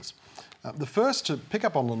of reasons. The first, to pick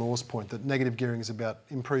up on Lenore's point that negative gearing is about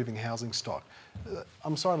improving housing stock.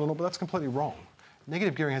 I'm sorry, Lenore, but that's completely wrong.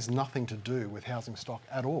 Negative gearing has nothing to do with housing stock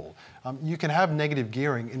at all. You can have negative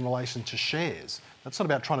gearing in relation to shares. That's not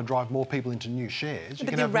about trying to drive more people into new shares.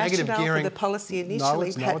 But the rationale for the policy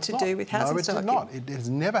initially had to do with housing stock. No, it did not. It has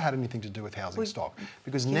never had anything to do with housing stock,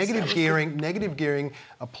 because negative gearing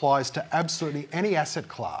applies to absolutely any asset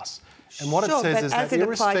class. And what it says is that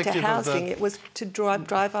irrespective of the... as it applied to housing, it was to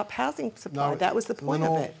drive up housing supply. That was the point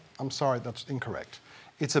of it. I'm sorry, that's incorrect.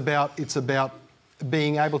 It's about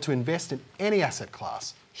being able to invest in any asset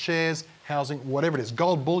class, shares, housing, whatever it is,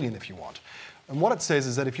 gold bullion if you want. And what it says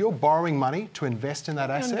is that if you're borrowing money to invest in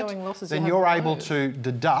that asset, then you're able to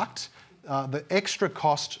deduct the extra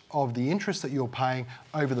cost of the interest that you're paying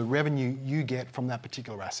over the revenue you get from that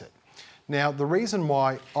particular asset. Now, the reason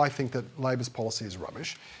why I think that Labor's policy is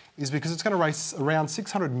rubbish is because it's going to raise around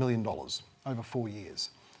 $600 million over 4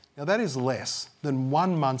 years. Now, that is less than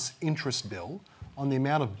 1 month's interest bill on the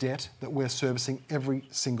amount of debt that we're servicing every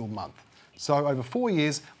single month. So over 4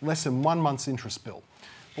 years, less than 1 month's interest bill.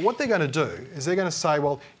 But what they're going to do is they're going to say,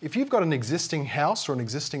 well, if you've got an existing house or an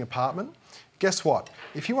existing apartment, guess what?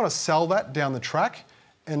 If you want to sell that down the track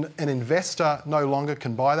and an investor no longer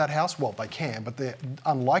can buy that house, well, they can, but they're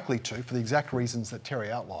unlikely to for the exact reasons that Terri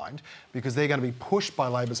outlined, because they're going to be pushed by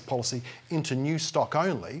Labor's policy into new stock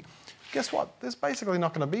only. guess what? There's basically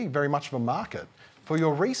not going to be very much of a market for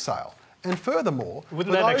your resale. And furthermore...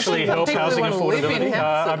 Wouldn't that actually help housing affordability?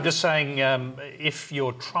 I'm just saying, if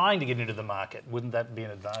you're trying to get into the market, wouldn't that be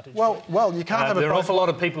an advantage? Well, you can't have... There are an awful lot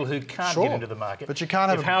of people who can't get into the market. But you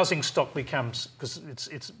can't have... If housing stock becomes... Because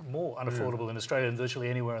it's more unaffordable in Australia than virtually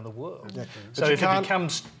anywhere in the world. Yeah. So if it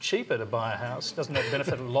becomes cheaper to buy a house, doesn't that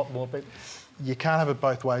benefit a lot more people? You can't have it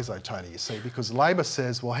both ways though, Tony, you see, because Labor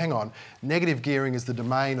says, well, hang on, negative gearing is the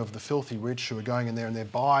domain of the filthy rich who are going in there and they're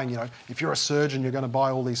buying, you know, if you're a surgeon, you're going to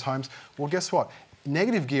buy all these homes. Well, guess what?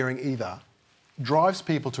 Negative gearing either drives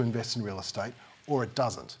people to invest in real estate or it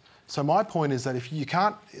doesn't. So my point is that if you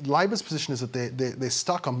can't... Labor's position is that they're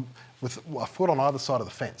stuck on with a foot on either side of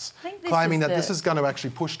the fence, claiming that this is going to actually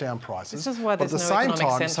push down prices, this is why but at the same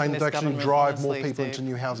time saying that they actually drive more people into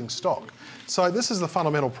new housing stock. So this is the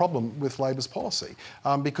fundamental problem with Labor's policy,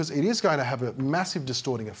 because it is going to have a massive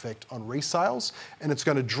distorting effect on resales, and it's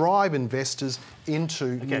going to drive investors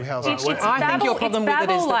into new housing. I think your problem with it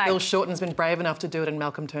is that Bill Shorten's been brave enough to do it and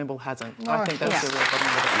Malcolm Turnbull hasn't. No. I think that's the real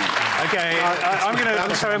problem with it. Okay, I'm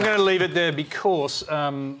going to leave it there because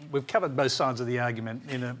we've covered both sides of the argument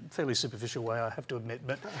in a fairly superficial way, I have to admit,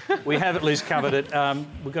 but we have at least covered it.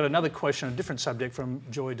 We've got another question on a different subject from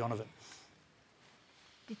Joy Donovan.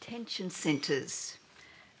 Detention centres.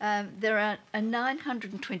 There are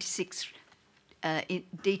 926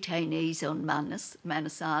 detainees on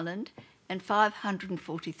Manus Island and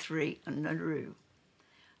 543 on Nauru.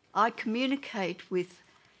 I communicate with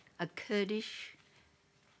a Kurdish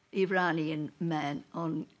Iranian man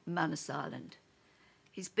on Manus Island.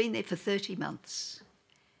 He's been there for 30 months.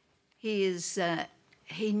 He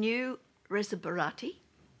knew Reza Barati.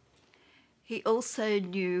 He also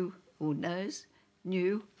knew, or knows,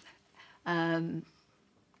 Behnam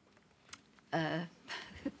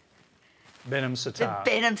Sattar.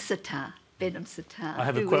 Behnam Sattar. I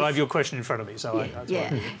have your question in front of me, so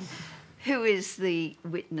yeah. Who is the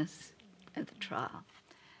witness at the trial?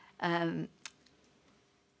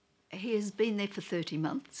 He has been there for 30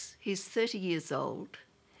 months. He's 30 years old.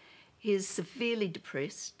 He is severely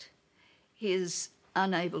depressed. He is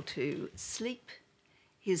unable to sleep.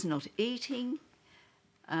 He is not eating.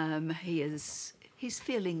 He's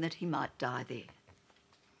feeling that he might die there.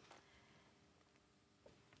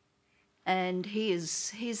 And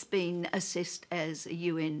he's been assessed as a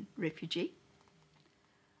UN refugee.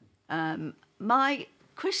 My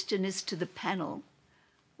question is to the panel,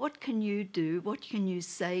 what can you do, what can you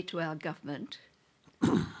say to our government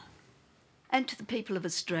and to the people of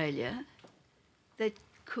Australia that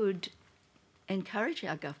could encourage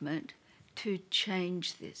our government to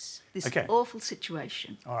change this awful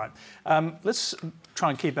situation? All right. Let's try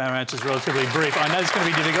and keep our answers relatively brief. I know it's going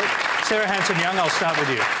to be difficult. Sarah Hanson-Young, I'll start with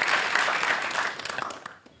you.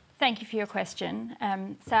 Thank you for your question.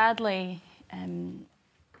 Sadly,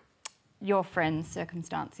 your friend's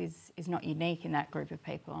circumstance is not unique in that group of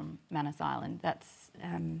people on Manus Island. That's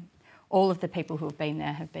all of the people who have been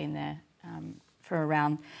there for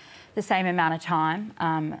around the same amount of time,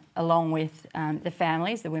 along with the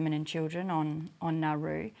families, the women and children on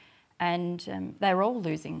Nauru, and they're all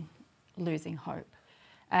losing hope.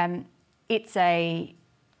 It's a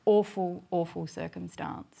awful, awful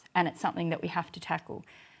circumstance, and it's something that we have to tackle.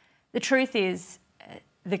 The truth is,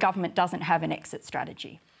 the government doesn't have an exit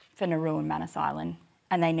strategy for Nauru and Manus Island,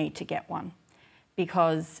 and they need to get one,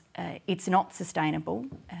 because it's not sustainable.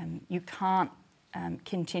 You can't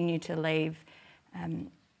continue to leave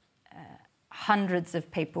hundreds of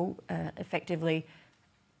people effectively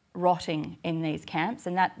rotting in these camps,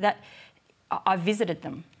 and that I've visited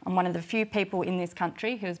them. I'm one of the few people in this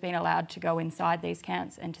country who has been allowed to go inside these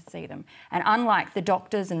camps and to see them. And unlike the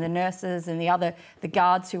doctors and the nurses and the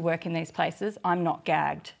guards who work in these places, I'm not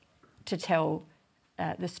gagged to tell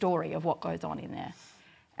the story of what goes on in there.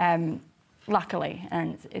 Luckily,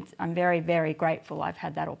 and I'm very, very grateful I've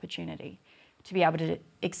had that opportunity to be able to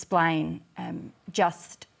explain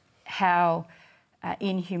just how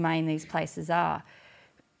inhumane these places are.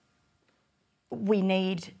 We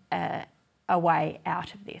need a way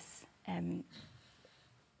out of this.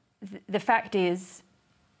 The fact is,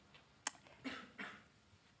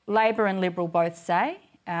 Labor and Liberal both say,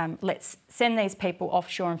 let's send these people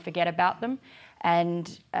offshore and forget about them,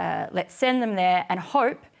 and let's send them there and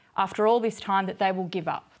hope, after all this time, that they will give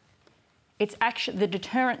up. It's actually the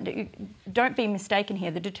deterrent. Don't be mistaken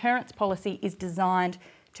here. The deterrence policy is designed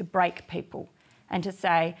to break people and to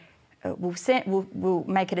say, we'll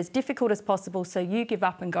make it as difficult as possible so you give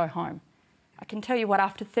up and go home. I can tell you what,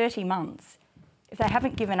 after 30 months, if they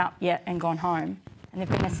haven't given up yet and gone home and they've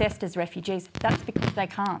been assessed as refugees, that's because they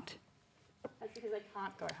can't. That's because they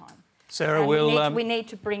can't go home. Sarah, we need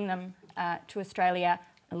to bring them to Australia,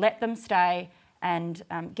 let them stay and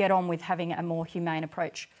get on with having a more humane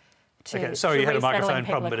approach to Okay, sorry, you had a microphone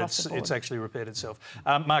people problem, but across the board. it's actually repeated itself.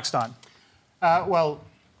 Mark Steyn. Well,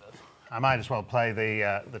 I might as well play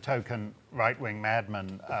the token right-wing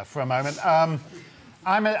madman for a moment.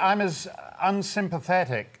 I'm as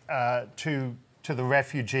unsympathetic to the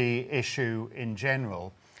refugee issue in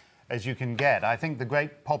general as you can get. I think the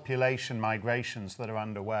great population migrations that are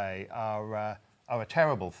underway are a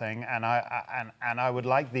terrible thing, and I would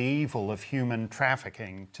like the evil of human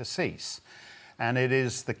trafficking to cease. And it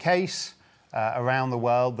is the case around the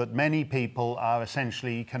world that many people are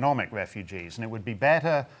essentially economic refugees, and it would be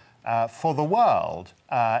better for the world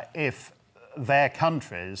if their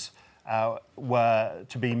countries were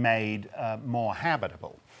to be made more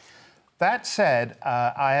habitable. That said,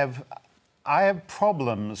 I have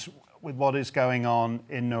problems with what is going on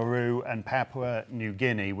in Nauru and Papua New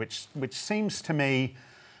Guinea, which seems to me,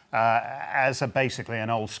 as basically an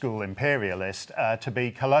old-school imperialist, to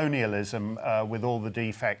be colonialism with all the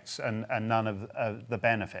defects and none of the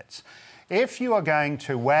benefits. If you are going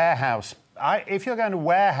to warehouse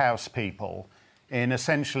people in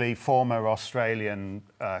essentially former Australian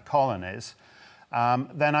colonies,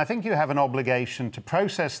 then I think you have an obligation to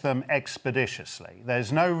process them expeditiously.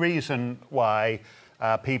 There's no reason why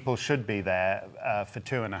people should be there for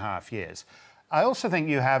 2.5 years. I also think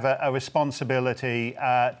you have a responsibility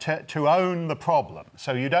to own the problem.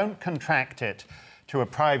 So you don't contract it to a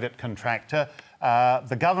private contractor.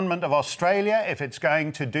 The government of Australia, if it's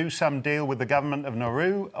going to do some deal with the government of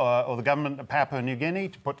Nauru or the government of Papua New Guinea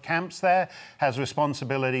to put camps there, has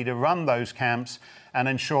responsibility to run those camps and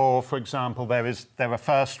ensure, for example, there are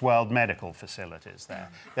first world medical facilities there.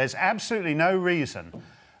 There's absolutely no reason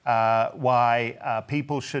why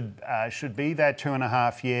people should be there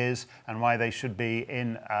 2.5 years and why they should be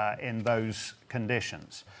in those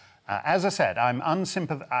conditions. As I said,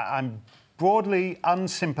 I'm broadly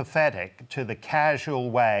unsympathetic to the casual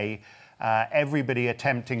way everybody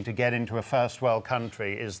attempting to get into a first world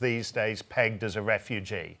country is these days pegged as a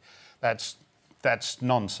refugee. That's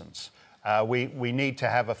nonsense. We need to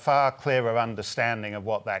have a far clearer understanding of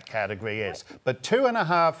what that category is. But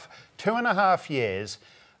 2.5 years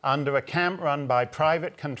under a camp run by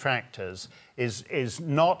private contractors is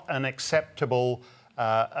not an acceptable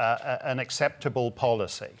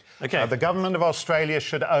policy. Okay. The government of Australia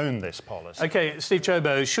should own this policy. Okay, Steve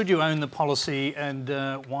Ciobo, should you own the policy, and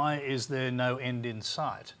why is there no end in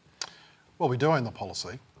sight? Well, we do own the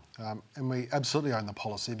policy, and we absolutely own the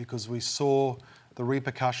policy because we saw the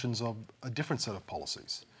repercussions of a different set of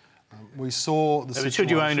policies. We saw the situation... But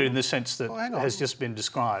should you own it in the sense that has just been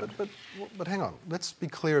described? But hang on, let's be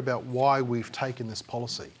clear about why we've taken this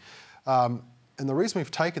policy. And the reason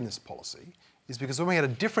we've taken this policy is because when we had a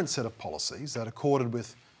different set of policies that accorded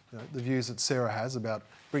with the views that Sarah has about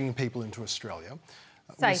bringing people into Australia,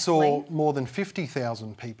 we saw more than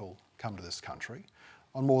 50,000 people come to this country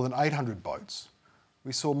on more than 800 boats.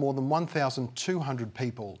 We saw more than 1,200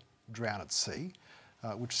 people drown at sea,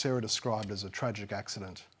 which Sarah described as a tragic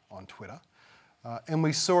accident on Twitter. And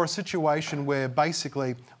we saw a situation where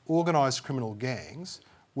basically organised criminal gangs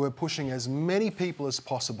were pushing as many people as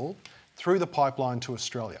possible through the pipeline to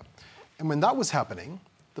Australia. And when that was happening,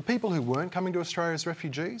 the people who weren't coming to Australia as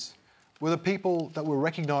refugees were the people that were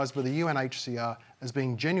recognised by the UNHCR as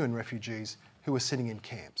being genuine refugees who were sitting in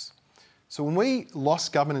camps. So when we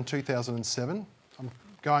lost government in 2007, I'm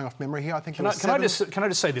going off memory here, I think can I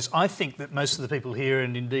just say this? I think that most of the people here,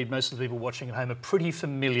 and indeed most of the people watching at home, are pretty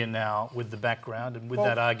familiar now with the background and with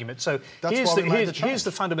that argument. So here's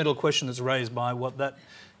the fundamental question that's raised by what that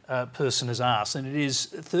person has asked, and it is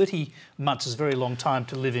 30 months is a very long time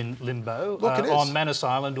to live in limbo on Manus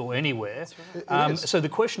Island or anywhere. Right. So the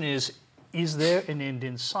question is there an end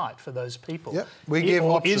in sight for those people? Yep. We give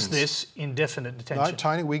options. Is this indefinite detention? No,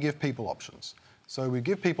 Tony, we give people options. So we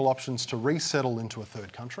give people options to resettle into a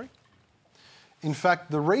third country. In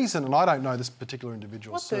fact, the reason, and I don't know this particular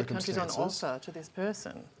individual's circumstances... What third country's on offer to this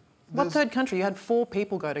person? What third country? You had 4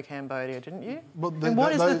 people go to Cambodia, didn't you? Well, and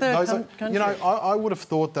what is the third country? You know, I would have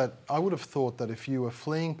thought that if you were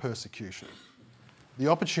fleeing persecution, the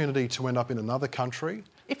opportunity to end up in another country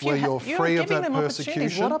where you're free of that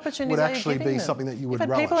persecution would actually be something that you would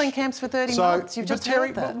relish. You've had people in camps for 30 months. You've just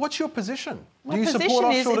heard that. What's your position? My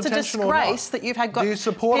position is it's a disgrace that you've had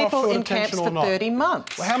people in camps for 30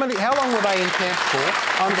 months. Well, how long were they in camps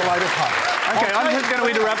for under Labor Party? Okay, I'm just going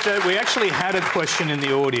to interrupt. We actually had a question in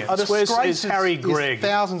the audience. Where's Harry Gregg?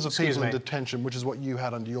 Thousands of people in detention, which is what you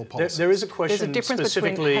had under your policy. There is a question specifically... There's a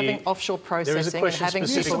difference between having offshore processing and having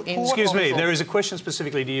people in... Excuse me, there is a question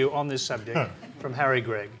specifically to you on this subject from Harry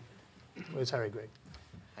Gregg. Where's Harry Gregg?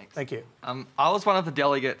 Thank you. I was one of the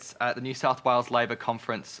delegates at the New South Wales Labor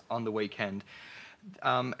conference on the weekend,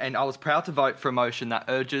 and I was proud to vote for a motion that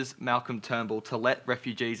urges Malcolm Turnbull to let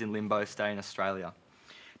refugees in limbo stay in Australia.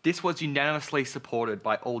 This was unanimously supported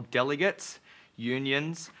by all delegates,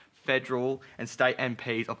 unions, federal and state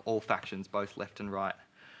MPs of all factions, both left and right.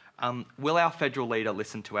 Will our federal leader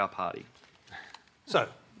listen to our party? So,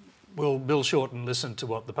 will Bill Shorten listen to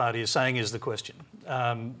what the party is saying is the question.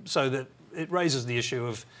 So that it raises the issue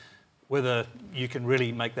of whether you can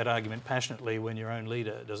really make that argument passionately when your own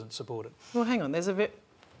leader doesn't support it. Well, hang on.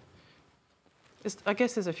 I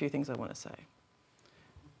guess there's a few things I want to say.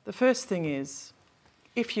 The first thing is,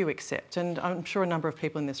 if you accept, and I'm sure a number of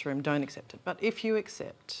people in this room don't accept it, but if you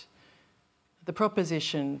accept the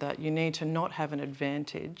proposition that you need to not have an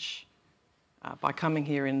advantage by coming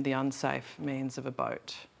here in the unsafe means of a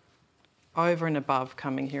boat, over and above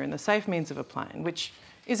coming here in the safe means of a plane, which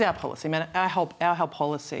is our policy. I mean, our whole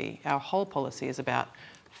policy is about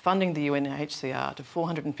funding the UNHCR to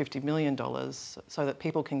 $450 million so that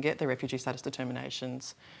people can get their refugee status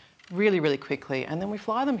determinations really, really quickly, and then we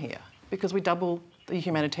fly them here because we double the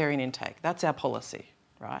humanitarian intake. That's our policy,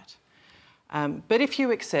 right? But if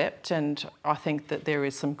you accept, and I think that there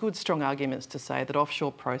is some good, strong arguments to say that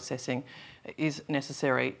offshore processing is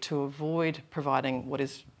necessary to avoid providing what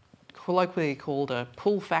is colloquially called a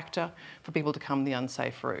pull factor for people to come the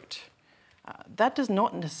unsafe route. That does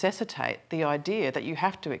not necessitate the idea that you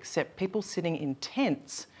have to accept people sitting in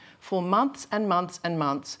tents for months and months and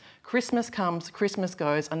months. Christmas comes, Christmas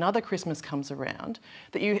goes, another Christmas comes around,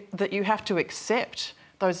 that you have to accept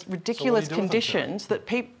those ridiculous conditions that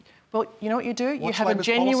people... Well, you know what you do? You have a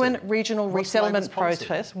genuine regional resettlement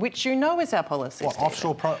process, which you know is our policy. What,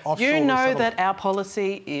 offshore you know that our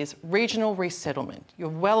policy is regional resettlement. You're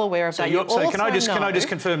well aware of that. So can I just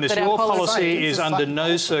confirm this? Your policy is under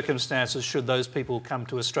no circumstances should those people come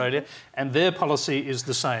to Australia, and their policy is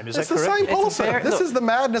the same. Is that correct? It's the same policy. This is the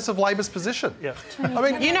madness of Labor's position. Yeah. I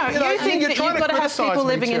mean, you think that you've got to have people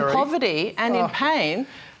living in poverty and in pain.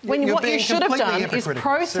 When what you should have done is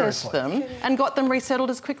processed them and got them resettled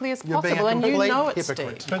as quickly as possible, and you know it,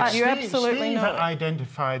 Steve. But you absolutely know it.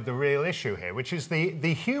 Identified the real issue here, which is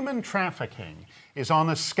the human trafficking is on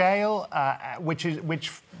a scale which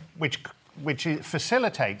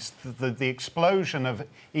facilitates the explosion of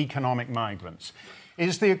economic migrants.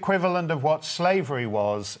 Is the equivalent of what slavery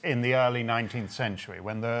was in the early 19th century,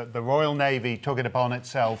 when the Royal Navy took it upon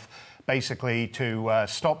itself basically to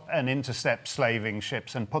stop and intercept slaving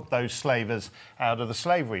ships and put those slavers out of the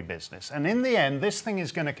slavery business. And in the end, this thing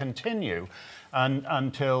is going to continue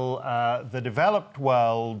until the developed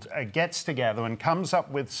world gets together and comes up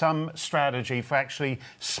with some strategy for actually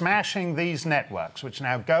smashing these networks, which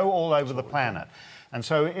now go all over the planet. And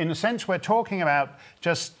so, in a sense, we're talking about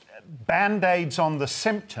just Band-Aids on the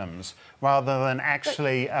symptoms rather than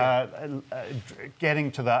actually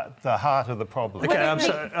getting to the heart of the problem. OK,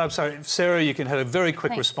 I'm sorry. Sarah, you can have a very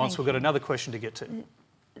quick response. We've got another question to get to.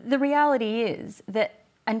 The reality is that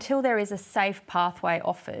until there is a safe pathway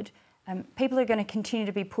offered, people are going to continue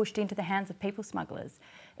to be pushed into the hands of people smugglers.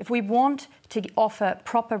 If we want to offer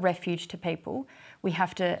proper refuge to people, we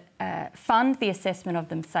have to fund the assessment of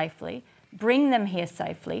them safely, bring them here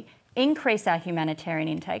safely, increase our humanitarian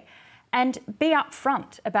intake, and be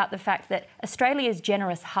upfront about the fact that Australia's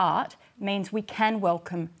generous heart means we can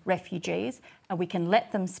welcome refugees and we can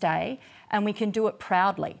let them stay and we can do it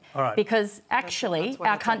proudly. Right. Because actually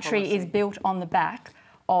our country is built on the back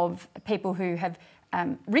of people who have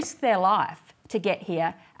risked their life to get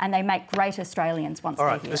here, and they make great Australians once they're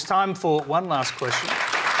here. All right, there's time for one last question.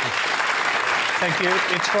 Thank you.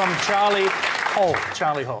 It's from Charlie Hall.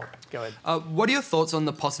 Charlie Hall. Go ahead. What are your thoughts on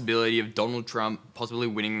the possibility of Donald Trump possibly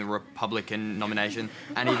winning the Republican nomination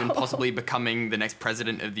and even possibly becoming the next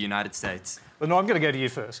president of the United States? Well, no, I'm going to go to you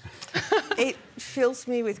first. It fills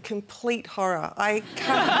me with complete horror. I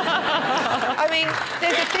can't... I mean,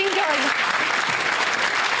 there's a thing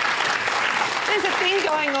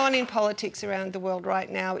going on in politics around the world right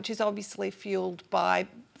now, which is obviously fuelled by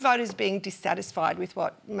voters being dissatisfied with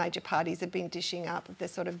what major parties have been dishing up, the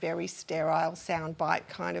sort of very sterile soundbite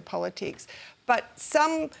kind of politics. But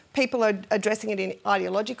some people are addressing it in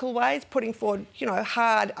ideological ways, putting forward, you know,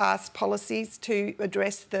 hard-ass policies to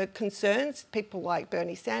address the concerns, people like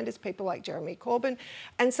Bernie Sanders, people like Jeremy Corbyn.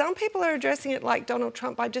 And some people are addressing it like Donald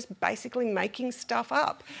Trump by just basically making stuff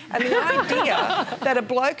up. And the idea that a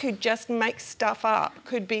bloke who just makes stuff up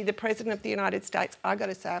could be the President of the United States, I've got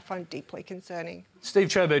to say, I find deeply concerning. Steve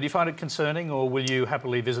Ciobo, do you find it concerning, or will you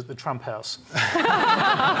happily visit the Trump house? Kind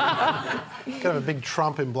of a big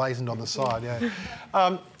Trump emblazoned on the side, yeah.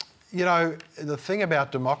 You know, the thing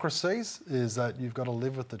about democracies is that you've got to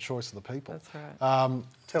live with the choice of the people. That's right.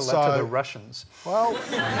 Tell that to the Russians. Well,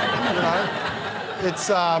 you know,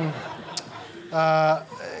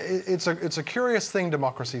 it's a curious thing,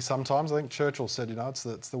 democracy. Sometimes I think Churchill said, you know,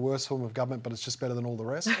 it's the worst form of government, but it's just better than all the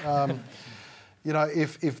rest. You know,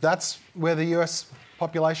 if that's where the US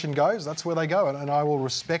population goes, that's where they go, and I will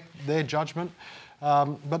respect their judgment.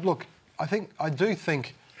 But look, I do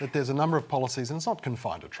think that there's a number of policies, and it's not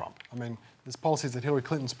confined to Trump. I mean, there's policies that Hillary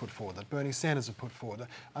Clinton's put forward, that Bernie Sanders have put forward,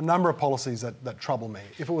 a number of policies that trouble me.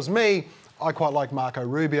 If it was me, I quite like Marco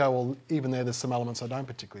Rubio, or even there's some elements I don't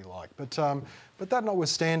particularly like. But that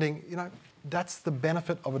notwithstanding, you know, that's the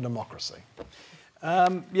benefit of a democracy.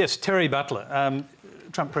 Yes, Terri Butler,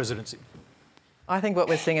 Trump presidency. I think what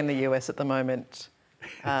we're seeing in the US at the moment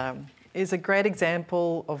is a great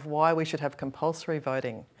example of why we should have compulsory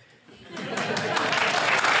voting.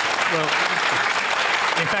 Well,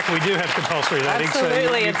 in fact, we do have compulsory voting.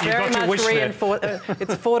 Absolutely, so it's very much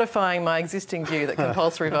it's fortifying my existing view that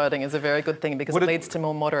compulsory voting is a very good thing because it leads to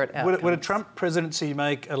more moderate outcomes. Would a Trump presidency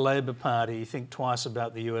make a Labor Party think twice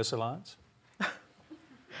about the US alliance?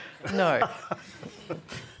 No.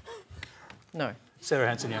 No. Sarah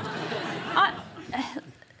Hanson-Young.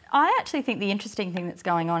 I actually think the interesting thing that's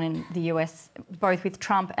going on in the US, both with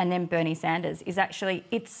Trump and then Bernie Sanders, is actually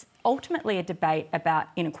it's ultimately a debate about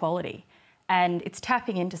inequality. And it's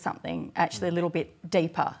tapping into something actually a little bit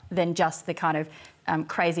deeper than just the kind of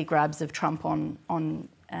crazy grabs of Trump on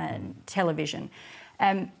television.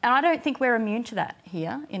 And I don't think we're immune to that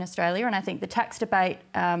here in Australia. And I think the tax debate,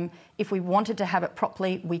 if we wanted to have it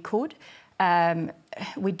properly, we could.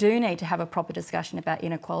 We do need to have a proper discussion about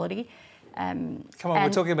inequality. Come on, we're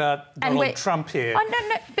talking about Donald Trump here. Oh,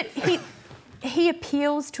 no, but he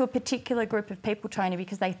appeals to a particular group of people, Tony,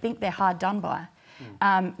 because they think they're hard done by.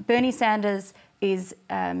 Bernie Sanders is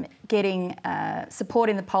getting support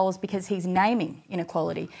in the polls because he's naming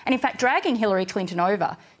inequality and, in fact, dragging Hillary Clinton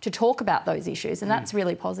over to talk about those issues, and that's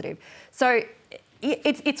really positive. So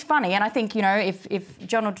it's funny, and I think, you know, if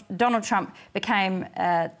Donald Trump became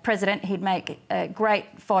president, he'd make great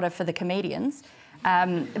fodder for the comedians.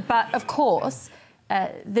 But, of course,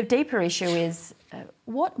 the deeper issue is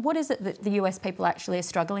what is it that the US people actually are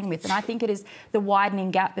struggling with? And I think it is the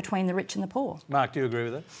widening gap between the rich and the poor. Mark, do you agree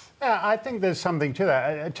with that? Yeah, I think there's something to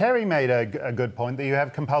that. Terri made a good point that you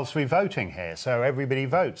have compulsory voting here, so everybody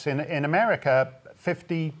votes. In America,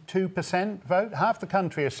 52% vote. Half the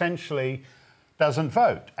country essentially doesn't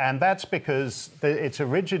vote, and that's because it's a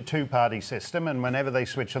rigid two-party system, and whenever they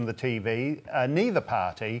switch on the TV, neither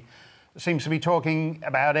party seems to be talking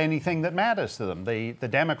about anything that matters to them. The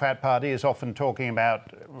Democrat Party is often talking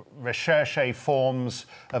about recherche forms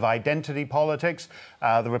of identity politics.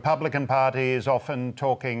 The Republican Party is often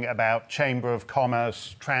talking about Chamber of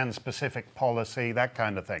Commerce, Trans-Pacific policy, that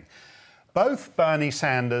kind of thing. Both Bernie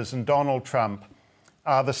Sanders and Donald Trump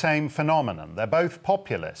are the same phenomenon. They're both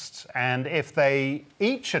populists, and if they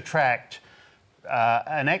each attract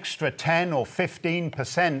an extra 10 or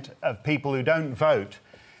 15% of people who don't vote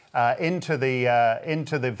into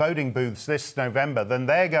the voting booths this November, then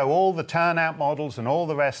there go all the turnout models and all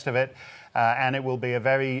the rest of it, and it will be a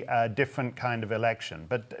very different kind of election.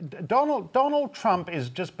 But Donald Trump is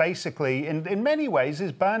just basically, in many ways,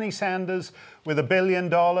 is Bernie Sanders with $1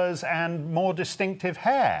 billion and more distinctive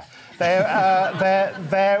hair. The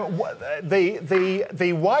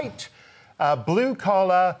white,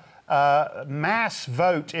 blue-collar mass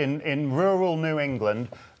vote in rural New England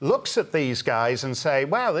looks at these guys and say,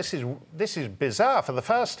 wow, this is bizarre. For the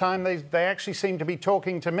first time, they actually seem to be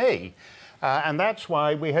talking to me. And that's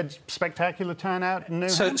why we had spectacular turnout in New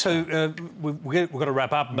Hampshire. So we've got to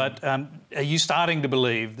wrap up, but are you starting to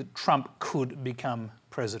believe that Trump could become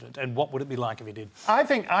president, and what would it be like if he did? I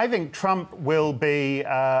think Trump will be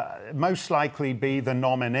most likely be the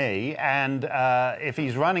nominee, and if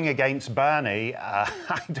he's running against Bernie, I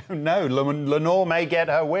don't know. Lenore may get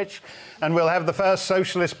her wish, and we'll have the first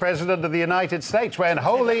socialist president of the United States. We're in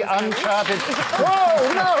wholly uncharted.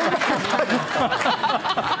 Whoa, no!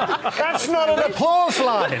 That's not an applause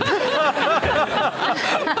line.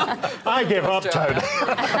 I give up, Tony.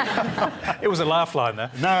 It was a laugh line, though.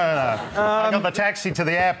 No. I got the taxi to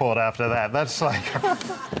the airport after that. That's like...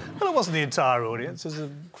 Well, it wasn't the entire audience. There's a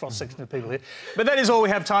cross-section of people here. But that is all we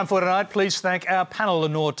have time for tonight. Please thank our panel,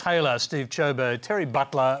 Lenore Taylor, Steve Ciobo, Terri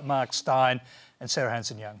Butler, Mark Steyn and Sarah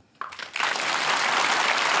Hanson-Young.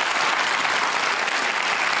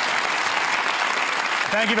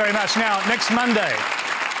 Thank you very much. Now, next Monday,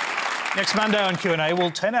 Next Monday on Q&A,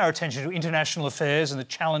 we'll turn our attention to international affairs and the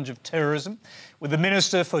challenge of terrorism with the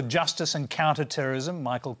Minister for Justice and Counter-Terrorism,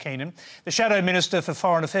 Michael Keenan, the Shadow Minister for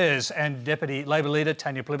Foreign Affairs and Deputy Labor Leader,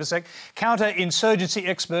 Tanya Plibersek, counter-insurgency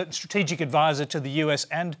expert and strategic advisor to the US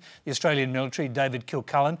and the Australian military, David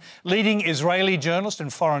Kilcullen, leading Israeli journalist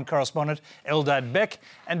and foreign correspondent, Eldad Beck,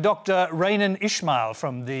 and Dr Rainan Ismail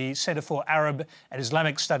from the Centre for Arab and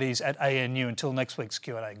Islamic Studies at ANU. Until next week's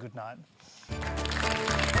Q&A, good night.